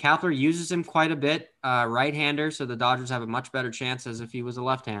Kapler uses him quite a bit, right-hander. So the Dodgers have a much better chance as if he was a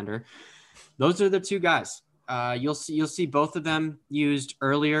left-hander. Those are the two guys. You'll see both of them used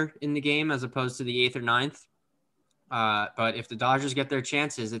earlier in the game as opposed to the 8th or 9th. But if the Dodgers get their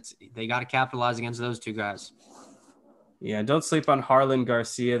chances, they got to capitalize against those two guys. Yeah, don't sleep on Harlan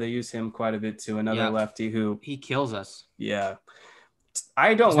Garcia. They use him quite a bit too. Another lefty who he kills us. Yeah,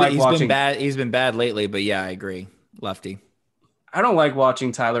 I don't like he's watching. Been bad. He's been bad lately, but yeah, I agree. Lefty. I don't like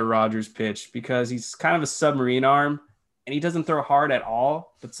watching Tyler Rogers pitch because he's kind of a submarine arm and he doesn't throw hard at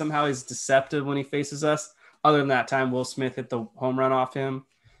all. But somehow he's deceptive when he faces us. Other than that time, Will Smith hit the home run off him,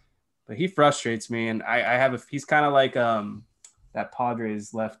 but he frustrates me. And he's kind of like that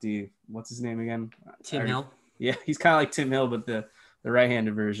Padres lefty. What's his name again? Tim Hill. Yeah, he's kind of like Tim Hill, but the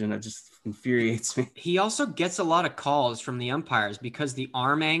right-handed version. That just infuriates me. He also gets a lot of calls from the umpires because the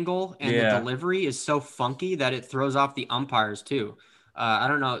arm angle and the delivery is so funky that it throws off the umpires too. I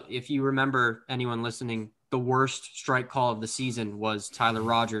don't know if you remember, anyone listening, the worst strike call of the season was Tyler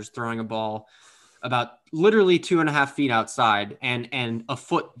Rogers throwing a ball about literally 2.5 feet outside and a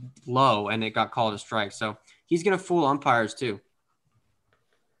foot low, and it got called a strike. So he's going to fool umpires too.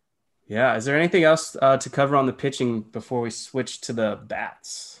 Yeah. Is there anything else to cover on the pitching before we switch to the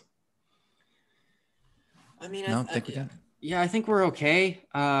bats? I mean, I think we're okay.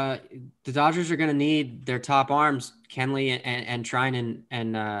 The Dodgers are going to need their top arms, Kenley and Trinan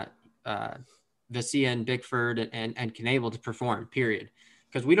and Vesia and Bickford and Knebel to perform, period.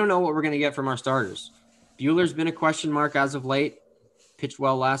 Because we don't know what we're going to get from our starters. Buehler's been a question mark as of late. Pitched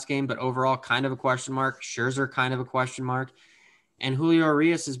well last game, but overall kind of a question mark. Scherzer kind of a question mark. And Julio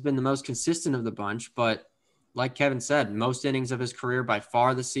Urias has been the most consistent of the bunch, but like Kevin said, most innings of his career by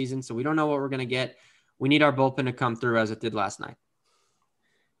far this season. So we don't know what we're going to get. We need our bullpen to come through as it did last night.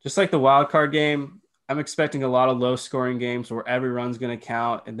 Just like the wild card game, I'm expecting a lot of low scoring games where every run's going to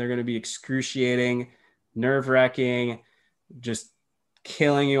count and they're going to be excruciating, nerve wracking, just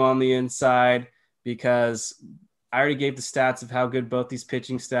killing you on the inside, because I already gave the stats of how good both these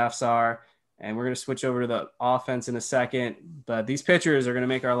pitching staffs are. And we're going to switch over to the offense in a second, but these pitchers are going to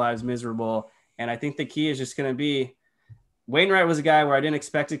make our lives miserable. And I think the key is just going to be, Wainwright was a guy where I didn't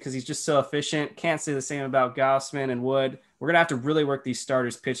expect it because he's just so efficient. Can't say the same about Gaussman and Wood. We're going to have to really work these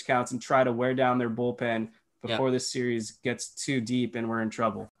starters' pitch counts and try to wear down their bullpen before this series gets too deep and we're in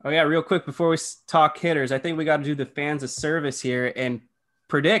trouble. Oh yeah, real quick before we talk hitters, I think we got to do the fans a service here and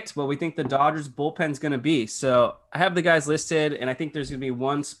predict what we think the Dodgers bullpen is going to be. So I have the guys listed, and I think there's going to be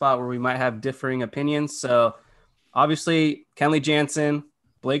one spot where we might have differing opinions. So obviously Kenley Jansen,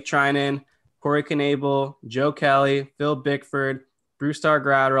 Blake Trinan, Corey Knebel, Joe Kelly, Phil Bickford, Brusdar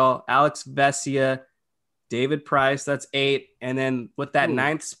Graterol, Alex Vesia, David Price. That's 8. And then with that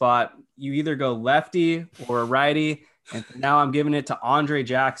 9th spot, you either go lefty or a righty. And now I'm giving it to Andre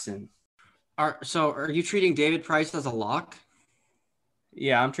Jackson. So are you treating David Price as a lock?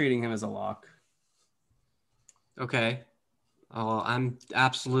 Yeah, I'm treating him as a lock. Okay. Oh, I'm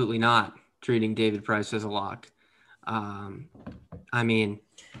absolutely not treating David Price as a lock. I mean,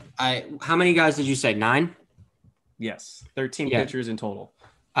 how many guys did you say? 9? Yes. 13 pitchers in total.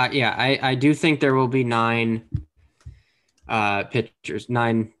 I do think there will be 9 pitchers,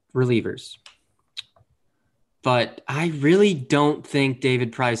 9 relievers. But I really don't think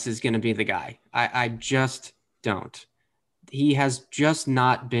David Price is going to be the guy. I just don't. He has just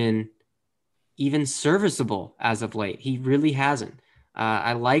not been even serviceable as of late. He really hasn't.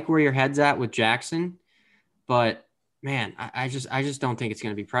 I like where your head's at with Jackson, but man, I just don't think it's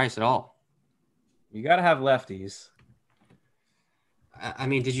going to be Price at all. You got to have lefties. I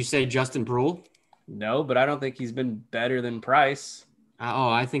mean, did you say Justin Brule? No, but I don't think he's been better than Price.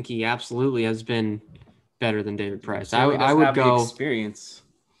 I think he absolutely has been better than David Price. So I would have go the experience.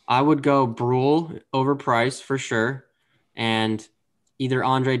 I would go Brule over Price for sure, and either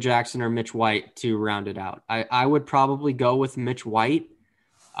Andre Jackson or Mitch White to round it out. I would probably go with Mitch White.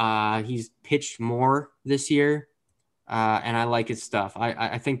 He's pitched more this year, and I like his stuff.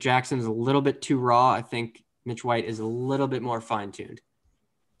 I think Jackson's a little bit too raw. I think Mitch White is a little bit more fine-tuned.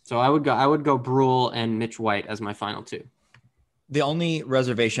 So I would go Brule and Mitch White as my final two. The only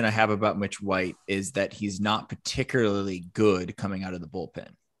reservation I have about Mitch White is that he's not particularly good coming out of the bullpen.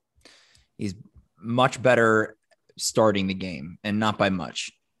 He's much better starting the game, and not by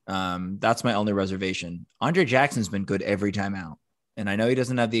much. That's my only reservation. Andre Jackson's been good every time out, and I know he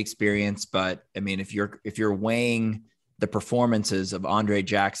doesn't have the experience, but I mean, if you're weighing the performances of Andre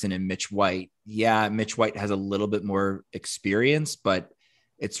Jackson and Mitch White, yeah, Mitch White has a little bit more experience, but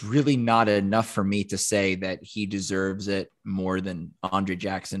it's really not enough for me to say that he deserves it more than Andre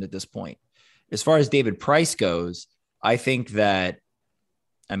Jackson at this point. As far as David Price goes, I think that,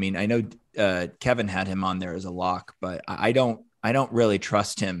 I mean, I know Kevin had him on there as a lock, but I don't really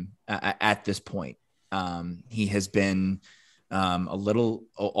trust him at this point. He has been a little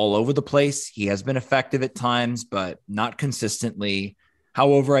all over the place. He has been effective at times, but not consistently.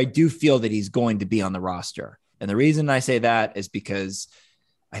 However, I do feel that he's going to be on the roster. And the reason I say that is because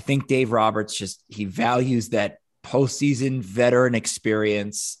I think Dave Roberts he values that postseason veteran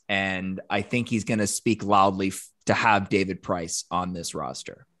experience. And I think he's going to speak loudly to have David Price on this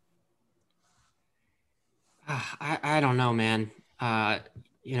roster. I don't know, man.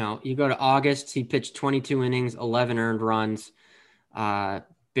 You go to August, he pitched 22 innings, 11 earned runs,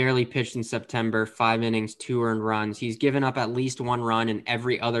 barely pitched in September, 5 innings, 2 earned runs. He's given up at least 1 run in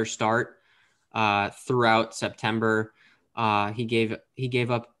every other start throughout September. He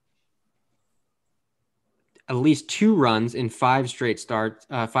gave up at least 2 runs in 5 straight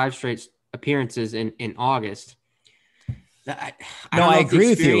appearances in August. I agree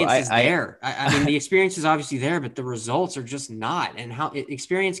with you. I mean, the experience is obviously there, but the results are just not. And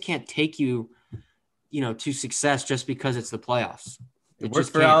experience can't take you, to success just because it's the playoffs. It worked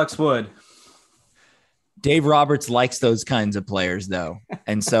for Alex Wood. Dave Roberts likes those kinds of players, though,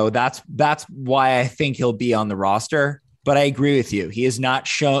 and so that's why I think he'll be on the roster. But I agree with you. He's not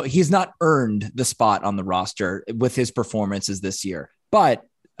earned the spot on the roster with his performances this year. But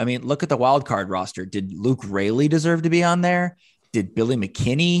I mean, look at the wild card roster. Did Luke Raley deserve to be on there? Did Billy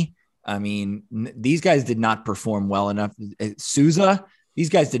McKinney? I mean, these guys did not perform well enough. Souza, these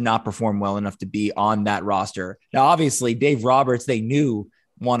guys did not perform well enough to be on that roster. Now, obviously, Dave Roberts, they knew,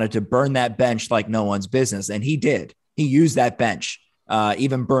 wanted to burn that bench like no one's business. And he did. He used that bench,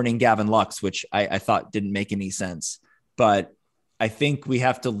 even burning Gavin Lux, which I thought didn't make any sense. But I think we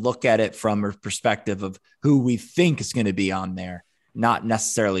have to look at it from a perspective of who we think is going to be on there, not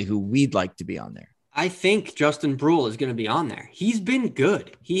necessarily who we'd like to be on there. I think Justin Brule is going to be on there. He's been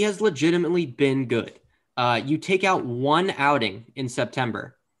good. He has legitimately been good. You take out 1 outing in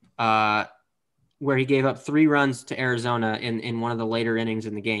September where he gave up 3 runs to Arizona in one of the later innings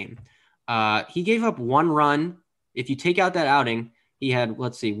in the game. He gave up 1 run. If you take out that outing, he had,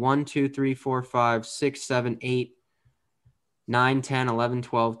 1, 2, 3, 4, 5, 6, 7, 8, 9, 10, 11,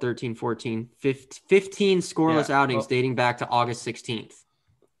 12, 13, 14, 15 scoreless outings dating back to August 16th.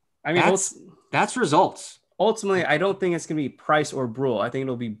 I mean, that's results. Ultimately, I don't think it's going to be Price or Brule. I think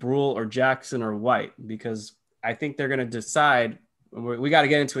it'll be Brule or Jackson or White, because I think they're going to decide. We got to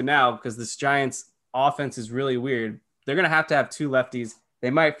get into it now because this Giants offense is really weird. They're going to have 2 lefties. They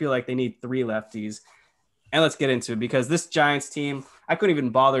might feel like they need 3 lefties. And let's get into it, because this Giants team, I couldn't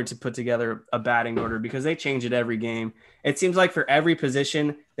even bother to put together a batting order because they change it every game. It seems like for every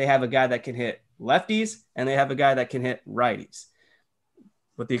position, they have a guy that can hit lefties and they have a guy that can hit righties.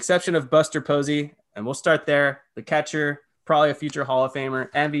 With the exception of Buster Posey, and we'll start there, the catcher, probably a future Hall of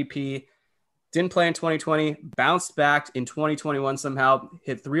Famer, MVP, didn't play in 2020, bounced back in 2021 somehow,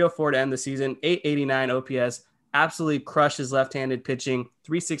 hit 304 to end the season, 889 OPS, absolutely crushed his left-handed pitching,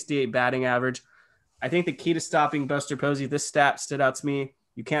 368 batting average. I think the key to stopping Buster Posey, this stat stood out to me.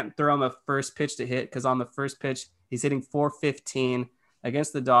 You can't throw him a first pitch to hit, because on the first pitch, he's hitting 415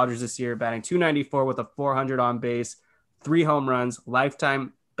 against the Dodgers this year, batting 294 with a 400 on base, 3 home runs,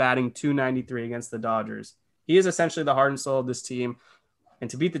 lifetime batting 293 against the Dodgers. He is essentially the heart and soul of this team. And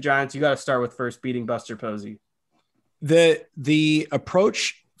to beat the Giants, you got to start with first beating Buster Posey. The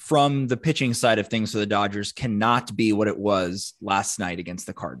approach from the pitching side of things for the Dodgers cannot be what it was last night against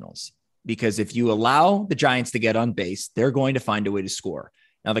the Cardinals. because if you allow the Giants to get on base, they're going to find a way to score.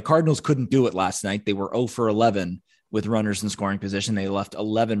 Now, the Cardinals couldn't do it last night. They were 0 for 11 with runners in scoring position. They left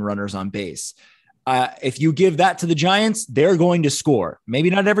 11 runners on base. If you give that to the Giants, they're going to score. Maybe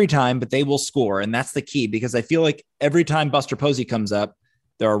not every time, but they will score. And that's the key, because I feel like every time Buster Posey comes up,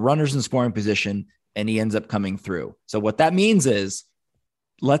 there are runners in scoring position and he ends up coming through. So what that means is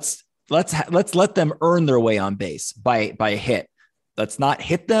let's let them earn their way on base by a hit. Let's not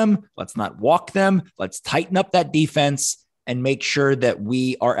hit them. Let's not walk them. Let's tighten up that defense and make sure that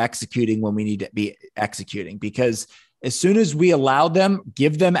we are executing when we need to be executing, because as soon as we allow them,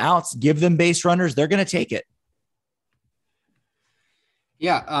 give them outs, give them base runners, they're going to take it.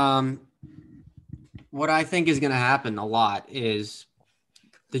 Yeah. What I think is going to happen a lot is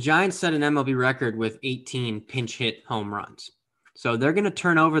the Giants set an MLB record with 18 pinch hit home runs. So they're going to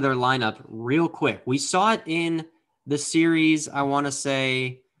turn over their lineup real quick. We saw it in the series, I want to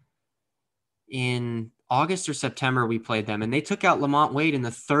say in August or September, we played them, and they took out Lamont Wade in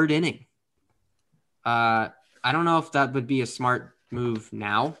the third inning. I don't know if that would be a smart move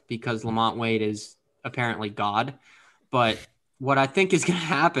now, because Lamont Wade is apparently God. But what I think is going to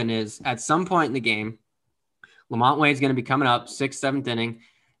happen is at some point in the game, Lamont Wade's going to be coming up 6th, 7th inning.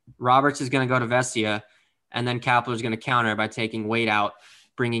 Roberts is going to go to Vesia, and then Kapler's going to counter by taking Wade out,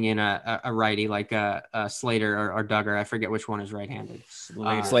 bringing in a righty like a Slater or Duggar. I forget which one is right-handed.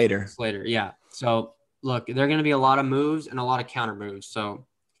 Slater. Yeah. So, look, there are going to be a lot of moves and a lot of counter moves. So,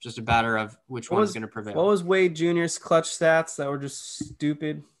 just a matter of which one is going to prevail. What was Wade Jr.'s clutch stats that were just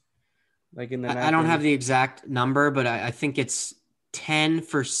stupid? Like in the I don't have the exact number, but I think it's 10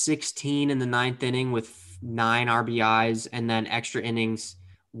 for 16 in the 9th inning with 9 RBIs, and then extra innings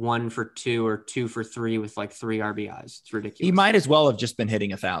 1 for 2 or 2 for 3 with like 3 RBIs. It's ridiculous. He might as well have just been hitting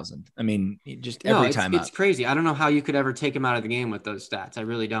 1,000. I mean, just every time. It's crazy. I don't know how you could ever take him out of the game with those stats. I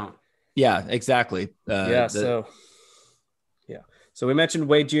really don't. Yeah, exactly. So we mentioned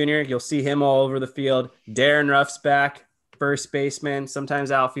Wade Jr. You'll see him all over the field. Darren Ruff's back, first baseman,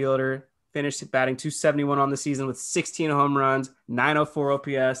 sometimes outfielder. Finished batting .271 on the season with 16 home runs,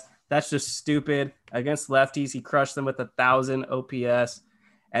 .904 OPS. That's just stupid. Against lefties, he crushed them with 1,000 OPS.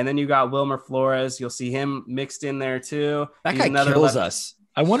 And then you got Wilmer Flores. You'll see him mixed in there too. That guy kills us.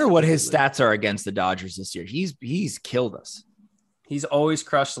 I wonder what his stats are against the Dodgers this year. He's killed us. He's always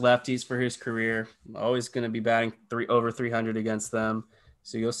crushed lefties for his career. Always going to be batting over 300 against them.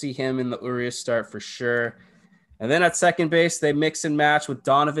 So you'll see him in the Urias start for sure. And then at second base, they mix and match with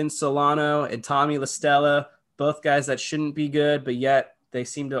Donovan Solano and Tommy La Stella, both guys that shouldn't be good, but yet they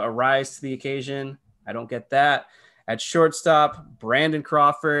seem to arise to the occasion. I don't get that. At shortstop, Brandon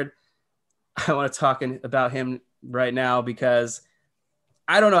Crawford. I want to talk about him right now because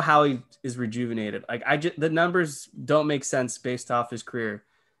I don't know how he is rejuvenated. The numbers don't make sense based off his career.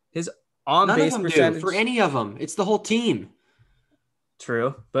 His on-base percentage for any of them. It's the whole team.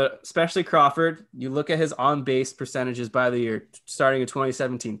 True, but especially Crawford. You look at his on-base percentages by the year, starting in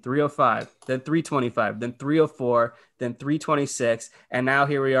 2017, 305, then 325, then 304, then 326, and now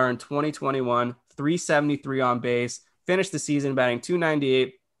here we are in 2021, 373 on base. Finished the season batting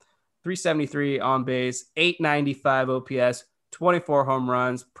 298, 373 on base, 895 OPS. 24 home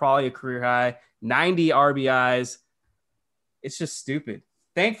runs, probably a career high, 90 RBIs. It's just stupid.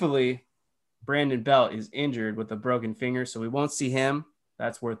 Thankfully, Brandon Belt is injured with a broken finger, so we won't see him.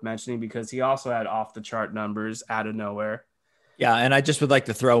 That's worth mentioning because he also had off-the-chart numbers out of nowhere. Yeah, and I just would like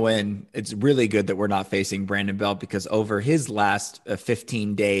to throw in, it's really good that we're not facing Brandon Belt because over his last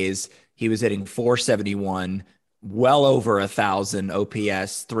 15 days, he was hitting .471, well over 1,000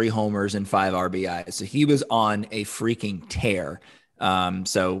 OPS, 3 homers and 5 RBIs. So he was on a freaking tear.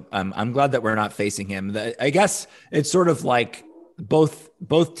 So I'm glad that we're not facing him. I guess it's sort of like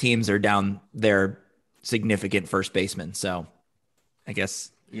both teams are down their significant first baseman. So I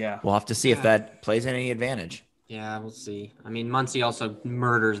guess we'll have to see if that plays any advantage. Yeah, we'll see. I mean, Muncy also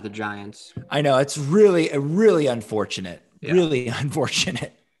murders the Giants. I know. It's really unfortunate. Yeah. Really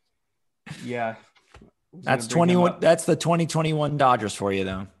unfortunate. Yeah. That's 21. That's the 2021 Dodgers for you,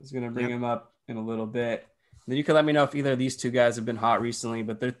 though. I was going to bring him up in a little bit. Then you could let me know if either of these two guys have been hot recently,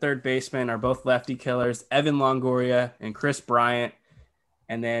 but their third basemen are both lefty killers, Evan Longoria and Chris Bryant.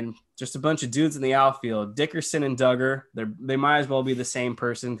 And then just a bunch of dudes in the outfield, Dickerson and Duggar. They might as well be the same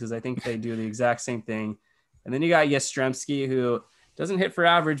person because I think they do the exact same thing. And then you got Yastrzemski, who doesn't hit for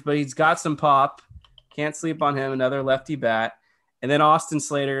average, but he's got some pop. Can't sleep on him, another lefty bat. And then Austin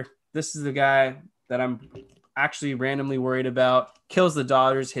Slater. This is the guy that I'm actually randomly worried about. Kills the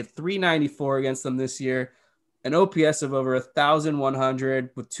Dodgers, hit .394 against them this year. An OPS of over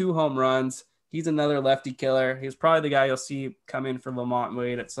 1,100 with 2 home runs, He's another lefty killer. He's probably the guy you'll see come in for Lamont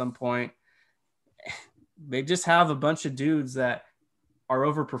Wade at some point. They just have a bunch of dudes that are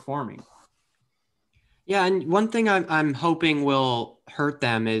overperforming. Yeah, and one thing I'm hoping will hurt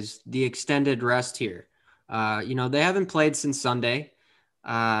them is the extended rest here. They haven't played since Sunday.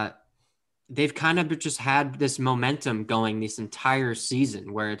 They've kind of just had this momentum going this entire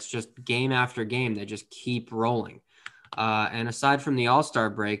season where it's just game after game. They just keep rolling. And aside from the All-Star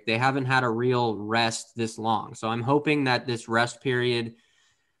break, they haven't had a real rest this long. So I'm hoping that this rest period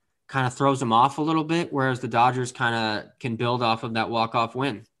kind of throws them off a little bit, whereas the Dodgers kind of can build off of that walk-off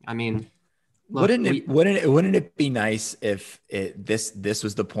win. I mean, look, wouldn't it be nice if this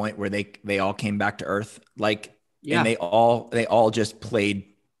was the point where they all came back to earth, like, yeah. And they all just played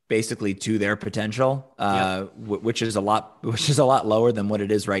basically to their potential, which is a lot lower than what it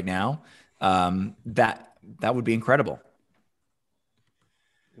is right now. That would be incredible.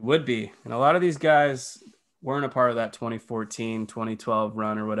 It would be. And a lot of these guys weren't a part of that 2014, 2012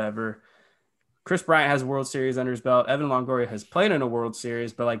 run or whatever. Chris Bryant has a World Series under his belt. Evan Longoria has played in a World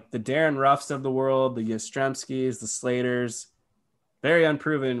Series, but like the Darren Ruffs of the world, the Yastrzemskis, the Slaters, very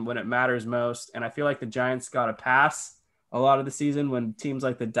unproven when it matters most. And I feel like the Giants got a pass a lot of the season when teams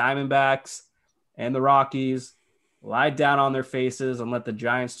like the Diamondbacks and the Rockies lied down on their faces and let the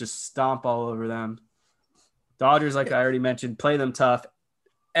Giants just stomp all over them. Dodgers, like I already mentioned, play them tough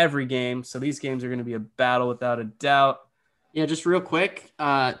every game. So these games are going to be a battle without a doubt. Yeah, just real quick,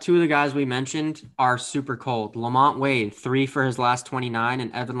 two of the guys we mentioned are super cold. Lamont Wade, 3 for his last 29,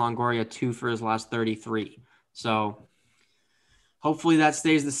 and Evan Longoria, 2 for his last 33. So hopefully that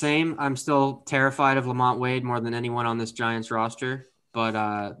stays the same. I'm still terrified of Lamont Wade more than anyone on this Giants roster,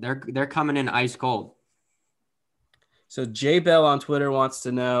 but they're coming in ice cold. So Jay Bell on Twitter wants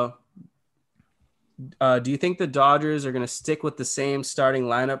to know, do you think the Dodgers are going to stick with the same starting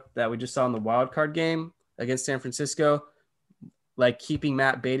lineup that we just saw in the wild card game against San Francisco, like keeping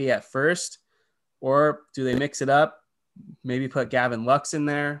Matt Beatty at first, or do they mix it up? Maybe put Gavin Lux in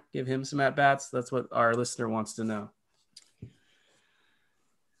there, give him some at-bats? That's what our listener wants to know.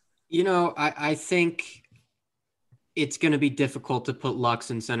 I think it's going to be difficult to put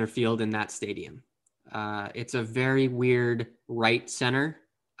Lux in center field in that stadium. It's a very weird right center.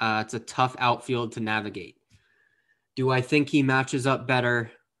 It's a tough outfield to navigate. Do I think he matches up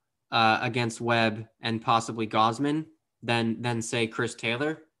better against Webb and possibly Gausman than say Chris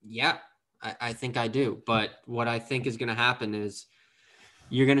Taylor? Yeah, I think I do. But what I think is going to happen is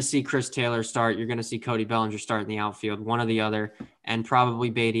you're going to see Chris Taylor start. You're going to see Cody Bellinger start in the outfield, one or the other, and probably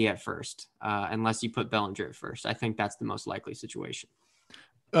Beatty at first, unless you put Bellinger at first. I think that's the most likely situation.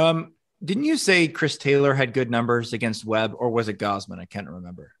 Didn't you say Chris Taylor had good numbers against Webb, or was it Gausman? I can't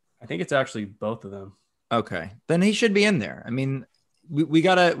remember. I think it's actually both of them. Okay, then he should be in there. I mean, we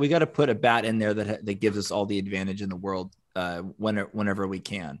gotta put a bat in there that gives us all the advantage in the world whenever we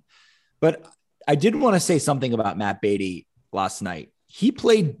can. But I did want to say something about Matt Beatty last night. He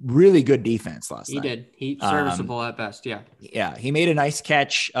played really good defense last night. He did. He serviceable at best. Yeah. Yeah. He made a nice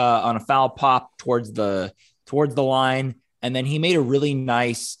catch on a foul pop towards the line. And then he made a really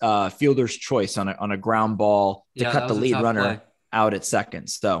nice fielder's choice on a ground ball to cut the lead runner out at second.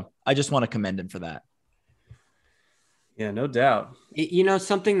 So I just want to commend him for that. Yeah, no doubt.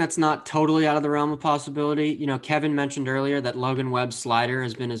 Something that's not totally out of the realm of possibility. Kevin mentioned earlier that Logan Webb's slider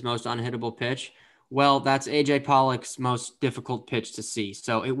has been his most unhittable pitch. Well, that's AJ Pollock's most difficult pitch to see.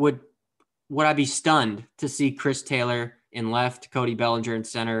 So would I be stunned to see Chris Taylor in left, Cody Bellinger in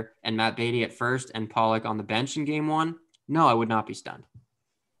center, and Matt Beatty at first, and Pollock on the bench in game one? No, I would not be stunned.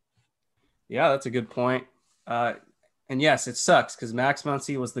 Yeah, that's a good point. And yes, it sucks because Max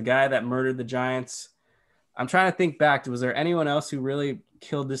Muncy was the guy that murdered the Giants. I'm trying to think back. Was there anyone else who really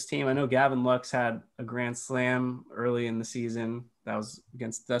killed this team? I know Gavin Lux had a grand slam early in the season. That was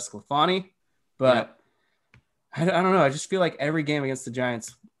against Desclafani. But I don't know. I just feel like every game against the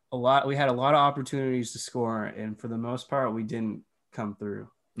Giants, we had a lot of opportunities to score. And for the most part, we didn't come through.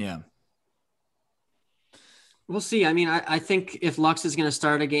 Yeah. We'll see. I mean, I think if Lux is going to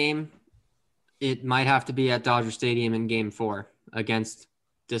start a game, it might have to be at Dodger Stadium in game 4 against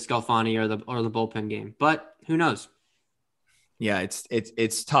Desclafani or the bullpen game, but who knows? Yeah,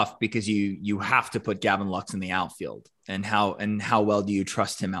 it's tough because you have to put Gavin Lux in the outfield, and how well do you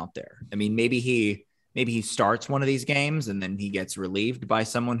trust him out there? I mean, maybe he starts one of these games and then he gets relieved by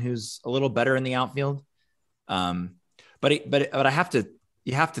someone who's a little better in the outfield. But you have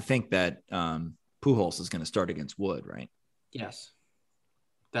to think that Pujols is going to start against Wood, right? Yes,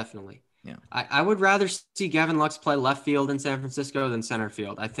 definitely. Yeah, I would rather see Gavin Lux play left field in San Francisco than center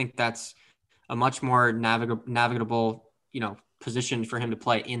field. I think that's a much more navigable, position for him to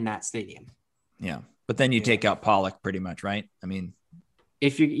play in that stadium. Yeah. But then you take out Pollock pretty much, right? I mean,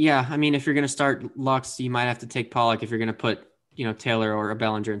 if you're going to start Lux, you might have to take Pollock if you're going to put, Taylor or a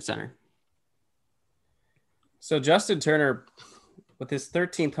Bellinger in center. So Justin Turner, with his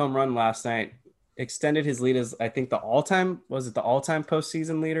 13th home run last night, extended his lead as I think the all-time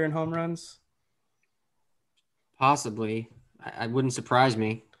postseason leader in home runs? Possibly. I wouldn't surprise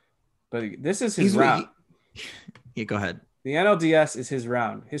me. But this is his round. Yeah, go ahead. The NLDS is his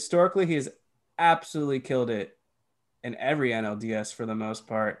round. Historically, he has absolutely killed it in every NLDS for the most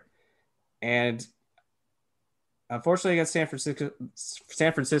part. And unfortunately against San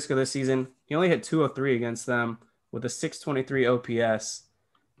Francisco this season, he only hit 203 against them with a 623 OPS.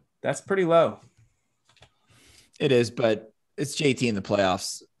 That's pretty low. It is, but it's JT in the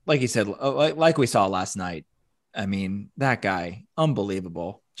playoffs. Like you said, like we saw last night. I mean, that guy,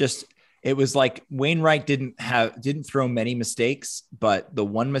 unbelievable. Just, it was like Wainwright didn't throw many mistakes, but the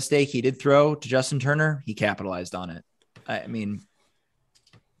one mistake he did throw to Justin Turner, he capitalized on it. I mean,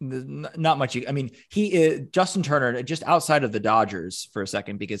 not much. I mean, he is Justin Turner, just outside of the Dodgers for a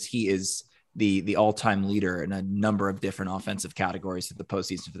second, because he is the all-time leader in a number of different offensive categories at the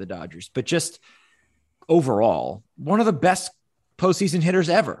postseason for the Dodgers, but just overall, one of the best postseason hitters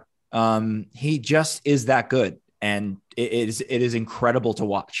ever. He just is that good. And it is incredible to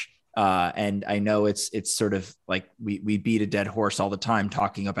watch. And I know it's sort of like we beat a dead horse all the time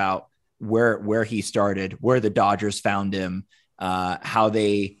talking about where he started, where the Dodgers found him, how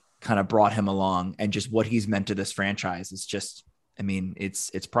they kind of brought him along, and just what he's meant to this franchise. It's just, I mean,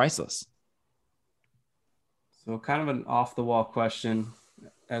 it's priceless. So kind of an off the wall question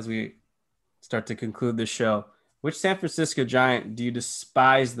as we start to conclude the show. Which San Francisco Giant do you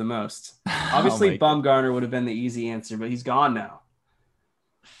despise the most? Obviously, Bumgarner would have been the easy answer, but he's gone now.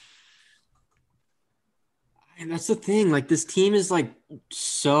 And that's the thing. Like, this team is like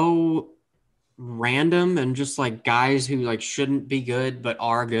so random and just like guys who like shouldn't be good but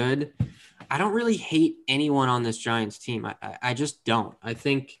are good. I don't really hate anyone on this Giants team. I just don't. I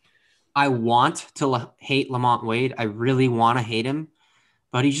think I want to hate Lamont Wade. I really want to hate him.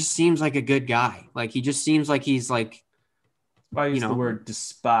 But he just seems like a good guy. Like, he just seems like he's like, I use the word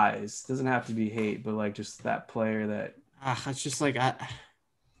despise. Doesn't have to be hate, but like just that player that. It's just like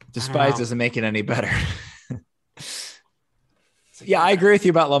despise doesn't make it any better. Yeah, I agree with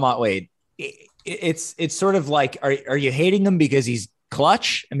you about Lamont Wade. It's sort of like, are you hating him because he's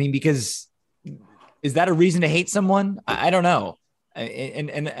clutch? I mean, because is that a reason to hate someone? I don't know.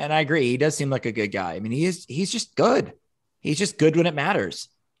 And I agree. He does seem like a good guy. I mean, he's just good. He's just good when it matters.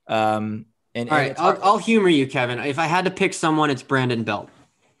 All right, I'll humor you, Kevin. If I had to pick someone, it's Brandon Belt.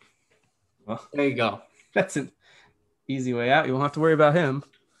 Well, there you go. That's an easy way out. You won't have to worry about him.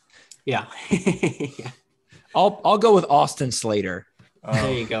 Yeah. Yeah. I'll go with Austin Slater. Oh,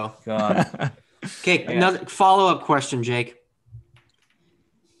 there you go. God. Okay, another follow-up question, Jake.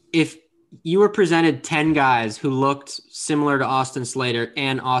 If you were presented 10 guys who looked similar to Austin Slater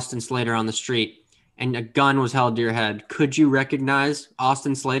and Austin Slater on the street, and a gun was held to your head, could you recognize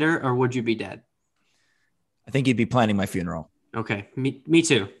Austin Slater, or would you be dead? I think you'd be planning my funeral. Okay, me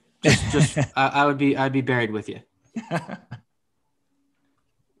too. Just I'd be buried with you. I'm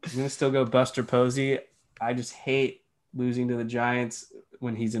gonna still go Buster Posey. I just hate losing to the Giants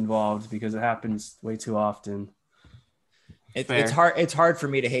when he's involved because it happens way too often. It's hard for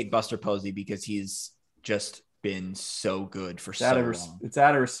me to hate Buster Posey because he's just been so good for so long. It's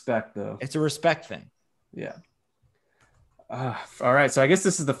out of respect, though. It's a respect thing. Yeah. All right. So I guess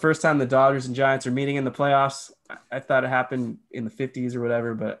this is the first time the Dodgers and Giants are meeting in the playoffs. I thought it happened in the 50s or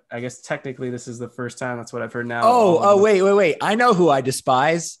whatever, but I guess technically this is the first time. That's what I've heard now. Wait. I know who I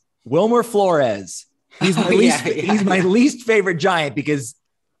despise. Wilmer Flores. He's my he's my least favorite Giant because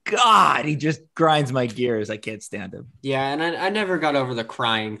God, he just grinds my gears. I can't stand him. Yeah, and I never got over the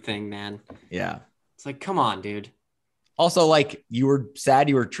crying thing, man. Yeah. It's like, come on, dude. Also, like, you were sad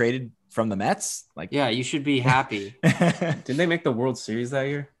you were traded from the Mets. Like, yeah, you should be happy. Didn't they make the World Series that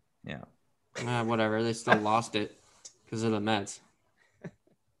year? Yeah. Whatever. They still lost it because of the Mets.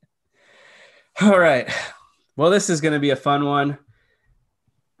 All right. Well, this is going to be a fun one.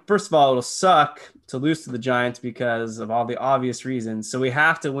 First of all, it'll suck to lose to the Giants because of all the obvious reasons. So we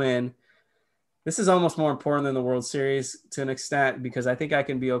have to win. This is almost more important than the World Series to an extent because I think I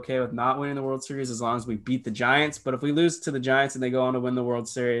can be okay with not winning the World Series as long as we beat the Giants. But if we lose to the Giants and they go on to win the World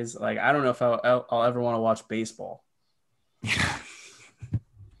Series, like, I don't know if I'll ever want to watch baseball. You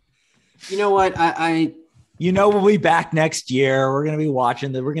know what? We'll be back next year. We're going to be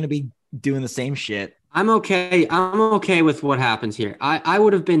watching we're going to be doing the same shit. I'm okay. I'm okay with what happens here. I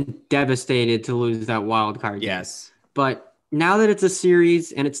would have been devastated to lose that wild card. Yes. But now that it's a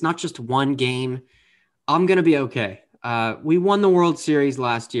series and it's not just one game, I'm going to be okay. We won the World Series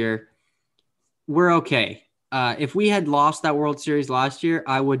last year. We're okay. If we had lost that World Series last year,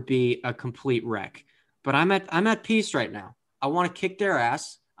 I would be a complete wreck. But I'm at peace right now. I want to kick their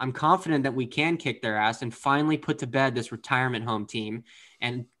ass. I'm confident that we can kick their ass and finally put to bed this retirement home team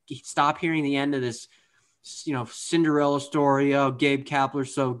and stop hearing the end of this, Cinderella story. Oh, Gabe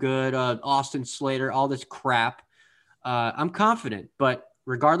Kapler's so good. Austin Slater, all this crap. I'm confident, but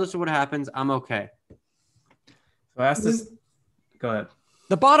regardless of what happens, I'm okay. So ask this. Go ahead.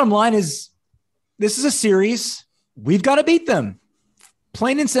 The bottom line is this is a series. We've got to beat them.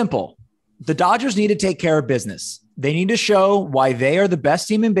 Plain and simple. The Dodgers need to take care of business. They need to show why they are the best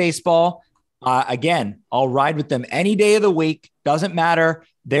team in baseball. Again, I'll ride with them any day of the week. Doesn't matter.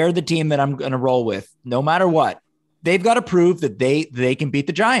 They're the team that I'm going to roll with no matter what. They've got to prove that they can beat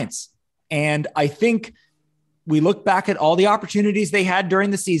the Giants. And I think we look back at all the opportunities they had during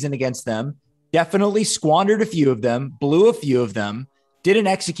the season against them, definitely squandered a few of them, blew a few of them, didn't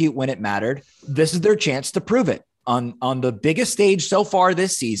execute when it mattered. This is their chance to prove it on the biggest stage so far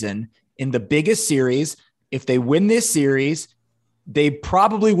this season, in the biggest series. If they win this series, they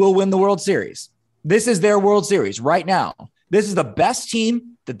probably will win the World Series. This is their World Series right now. This is the best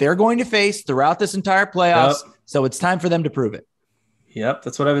team that they're going to face throughout this entire playoffs. Yep. So it's time for them to prove it. Yep.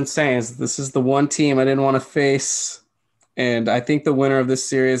 That's what I've been saying is this is the one team I didn't want to face. And I think the winner of this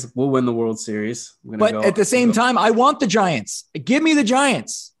series will win the World Series. But at the same time, I want the Giants. Give me the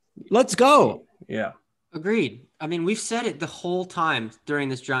Giants. Let's go. Yeah. Agreed. I mean, we've said it the whole time during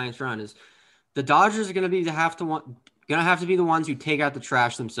this Giants run is the Dodgers are going to have to be the ones who take out the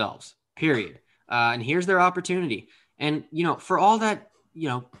trash themselves, period. And here's their opportunity. And, for all that,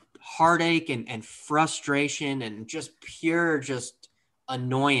 heartache and frustration and just pure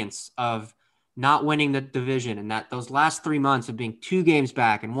annoyance of not winning the division and that those last 3 months of being 2 games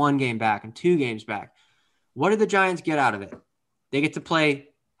back and 1 game back and 2 games back, what did the Giants get out of it? They get to play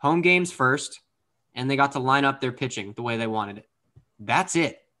home games first, and they got to line up their pitching the way they wanted it. That's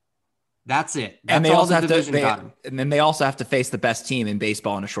it. That's and they all also the division got them. And then they also have to face the best team in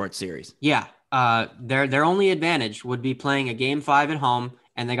baseball in a short series. Yeah. Their only advantage would be playing a game 5 at home,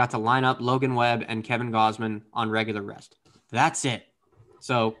 and they got to line up Logan Webb and Kevin Gausman on regular rest. That's it.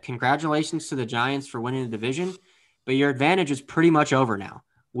 So congratulations to the Giants for winning the division, but your advantage is pretty much over now.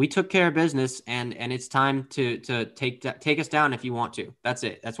 We took care of business, and it's time to take us down if you want to. That's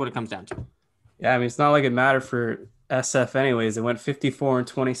it. That's what it comes down to. Yeah, I mean, it's not like it mattered for SF anyways. It went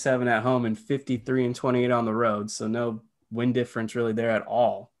 54-27 at home and 53-28 on the road, so no win difference really there at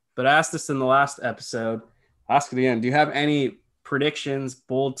all. But I asked this in the last episode. I'll ask it again. Do you have any predictions,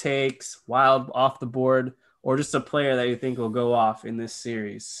 bold takes, wild off the board, or just a player that you think will go off in this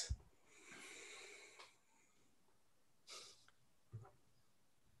series?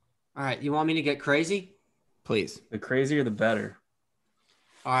 All right. You want me to get crazy? Please. The crazier, the better.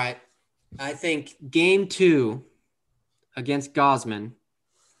 All right. I think game 2 against Gausman,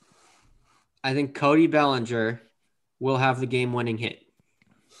 I think Cody Bellinger will have the game-winning hit.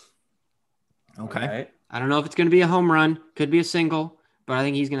 Okay. Right. I don't know if it's going to be a home run. Could be a single, but I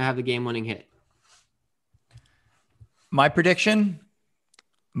think he's going to have the game-winning hit. My prediction,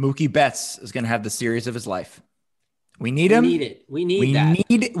 Mookie Betts is going to have the series of his life. We need him. We need it. We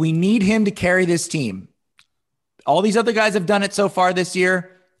need We need him to carry this team. All these other guys have done it so far this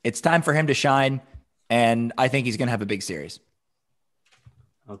year. It's time for him to shine, and I think he's going to have a big series.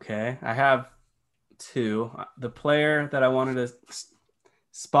 Okay. I have 2. The player that I wanted to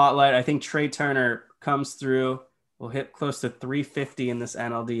spotlight, I think Trey Turner comes through, will hit close to 350 in this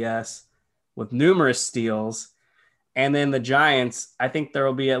NLDS with numerous steals. And then the Giants, I think there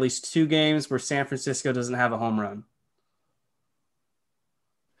will be at least 2 games where San Francisco doesn't have a home run.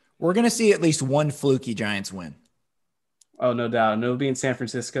 We're going to see at least one fluky Giants win. Oh, no doubt. And it'll be in San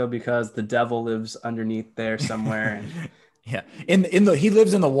Francisco because the devil lives underneath there somewhere. And yeah. He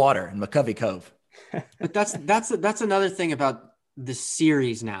lives in the water in McCovey Cove. But that's another thing about the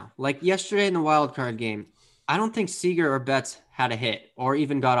series now. Like yesterday in the wild card game, I don't think Seager or Betts had a hit or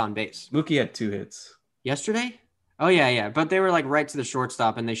even got on base. Mookie had 2 hits. Yesterday? Oh, yeah. But they were like right to the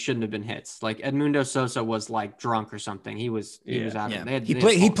shortstop, and they shouldn't have been hits. Like Edmundo Sosa was like drunk or something. He was out. Yeah.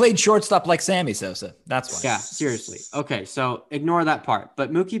 He played shortstop like Sammy Sosa. That's why. Yeah, seriously. Okay, so ignore that part.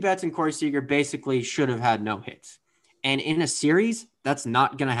 But Mookie Betts and Corey Seager basically should have had no hits. And in a series, that's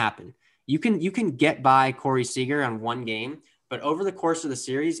not going to happen. You can get by Corey Seager on one game, but over the course of the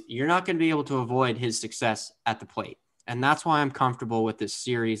series, you're not going to be able to avoid his success at the plate. And that's why I'm comfortable with this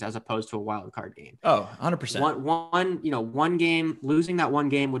series as opposed to a wild card game. Oh, 100%. One game, losing that one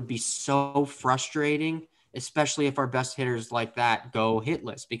game would be so frustrating especially if our best hitters like that go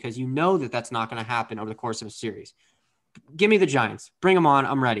hitless, because you know that that's not going to happen over the course of a series. Give me the Giants. Bring them on.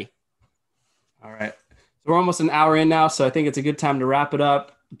 I'm ready. All right. So we're almost an hour in now, so I think it's a good time to wrap it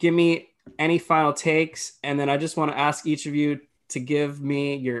up. Give me any final takes, and then I just want to ask each of you to give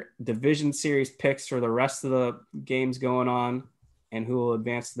me your division series picks for the rest of the games going on and who will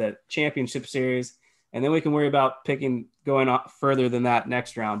advance to the championship series. And then we can worry about picking going on further than that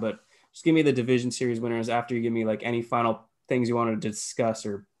next round. But just give me the division series winners after you give me like any final things you wanted to discuss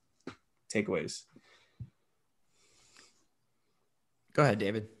or takeaways. Go ahead,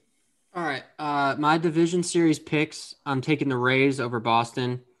 David. All right. My division series picks, I'm taking the Rays over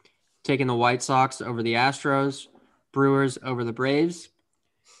Boston, taking the White Sox over the Astros, Brewers over the Braves.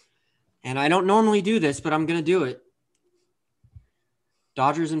 And I don't normally do this, but I'm going to do it.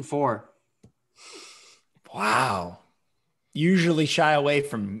 Dodgers in 4. Wow. Usually shy away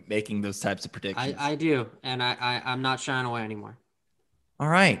from making those types of predictions. I do, and I'm not shying away anymore. All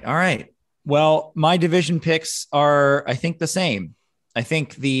right. Well, my division picks are, I think, the same. I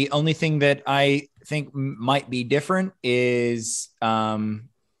think the only thing that I think might be different is, actually,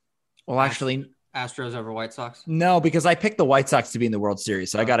 Astros over White Sox. No, because I picked the White Sox to be in the World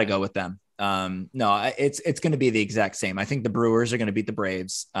Series, so I got to go with them. No, it's going to be the exact same. I think the Brewers are going to beat the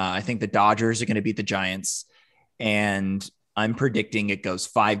Braves. I think the Dodgers are going to beat the Giants, and I'm predicting it goes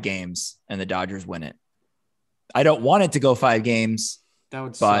 5 games and the Dodgers win it. I don't want it to go 5 games. That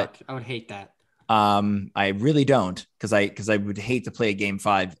would suck. I would hate that. I really don't, because I would hate to play a game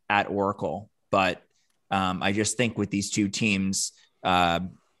 5 at Oracle, but I just think with these two teams, as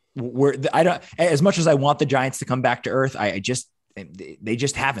much as I want the Giants to come back to earth, they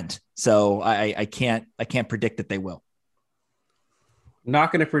just haven't. So I can't predict that they will.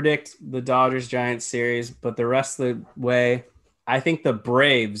 Not going to predict the Dodgers Giants series, but the rest of the way, I think the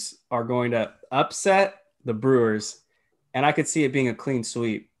Braves are going to upset the Brewers, and I could see it being a clean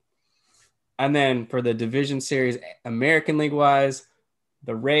sweep. And then for the division series, American League wise,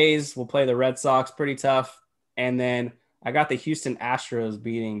 the Rays will play the Red Sox pretty tough. And then I got the Houston Astros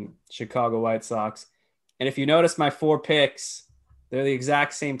beating Chicago White Sox. And if you notice my 4 picks, they're the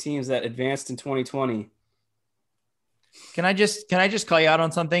exact same teams that advanced in 2020. Can I just call you out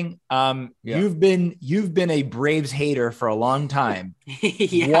on something? Yeah. You've been a Braves hater for a long time.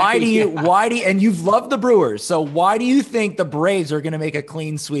 Why do you, and you've loved the Brewers. So why do you think the Braves are going to make a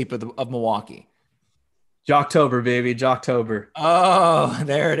clean sweep of Milwaukee? Jocktober, baby. Jocktober. Oh,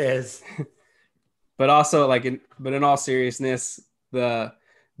 there it is. But also but in all seriousness, the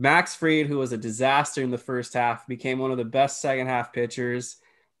Max Fried, who was a disaster in the first half, became one of the best second half pitchers.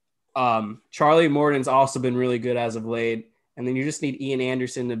 Charlie Morton's also been really good as of late. And then you just need Ian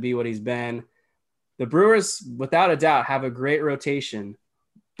Anderson to be what he's been. The Brewers, without a doubt, have a great rotation,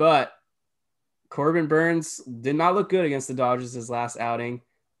 but Corbin Burns did not look good against the Dodgers his last outing.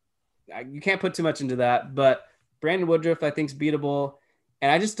 You can't put too much into that, but Brandon Woodruff, I think, is beatable. And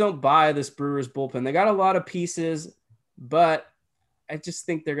I just don't buy this Brewers bullpen. They got a lot of pieces, but I just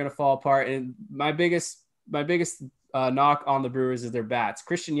think they're going to fall apart. And my biggest knock on the Brewers is their bats.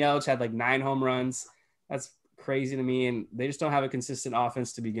 Christian Yelich had like 9 home runs. That's crazy to me. And they just don't have a consistent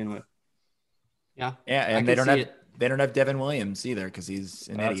offense to begin with. Yeah. And they don't have Devin Williams either, because he's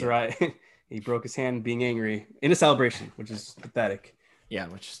an idiot. That's right. He broke his hand being angry in a celebration, which is pathetic. Yeah,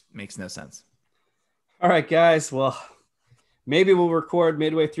 which makes no sense. All right, guys. Well, maybe we'll record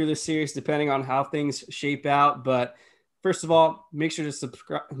midway through the series, depending on how things shape out. But first of all, make sure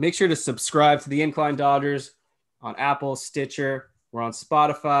to subscribe to the Incline Dodgers on Apple, Stitcher. We're on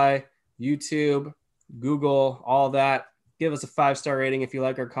Spotify, YouTube, Google, all that. Give us a 5-star rating if you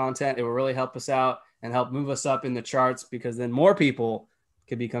like our content. It will really help us out and help move us up in the charts, because then more people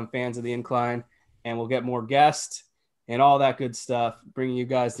can become fans of the Incline, and we'll get more guests and all that good stuff, bringing you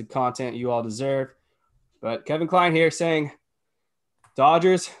guys the content you all deserve. But Kevin Klein here saying,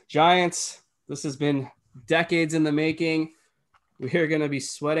 Dodgers, Giants, this has been decades in the making. We're going to be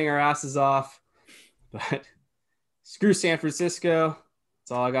sweating our asses off, but screw San Francisco.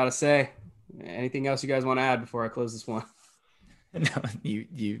 That's all I got to say. Anything else you guys want to add before I close this one? No,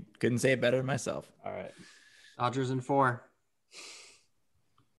 you couldn't say it better than myself. All right. Dodgers in 4.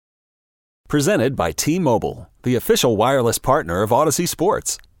 Presented by T-Mobile, the official wireless partner of Odyssey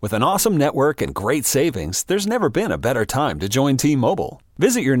Sports. With an awesome network and great savings, there's never been a better time to join T-Mobile.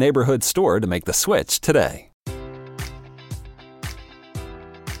 Visit your neighborhood store to make the switch today.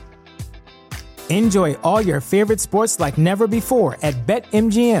 Enjoy all your favorite sports like never before at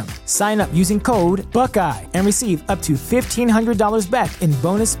BetMGM. Sign up using code Buckeye and receive up to $1,500 back in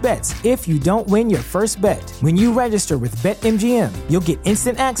bonus bets if you don't win your first bet. When you register with BetMGM, you'll get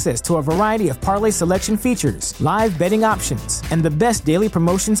instant access to a variety of parlay selection features, live betting options, and the best daily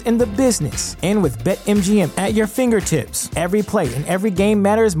promotions in the business. And with BetMGM at your fingertips, every play and every game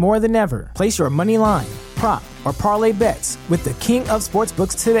matters more than ever. Place your money line, prop, or parlay bets with the king of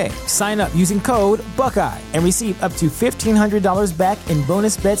sportsbooks today. Sign up using code Buckeye and receive up to $1,500 back in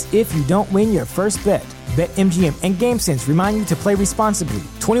bonus bets if you don't win your first bet. BetMGM and GameSense remind you to play responsibly.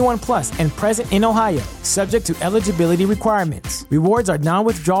 21 plus and present in Ohio, subject to eligibility requirements. Rewards are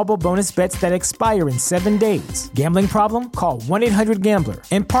non-withdrawable bonus bets that expire in 7 days. Gambling problem? Call 1-800-GAMBLER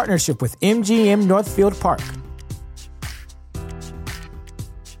in partnership with MGM Northfield Park.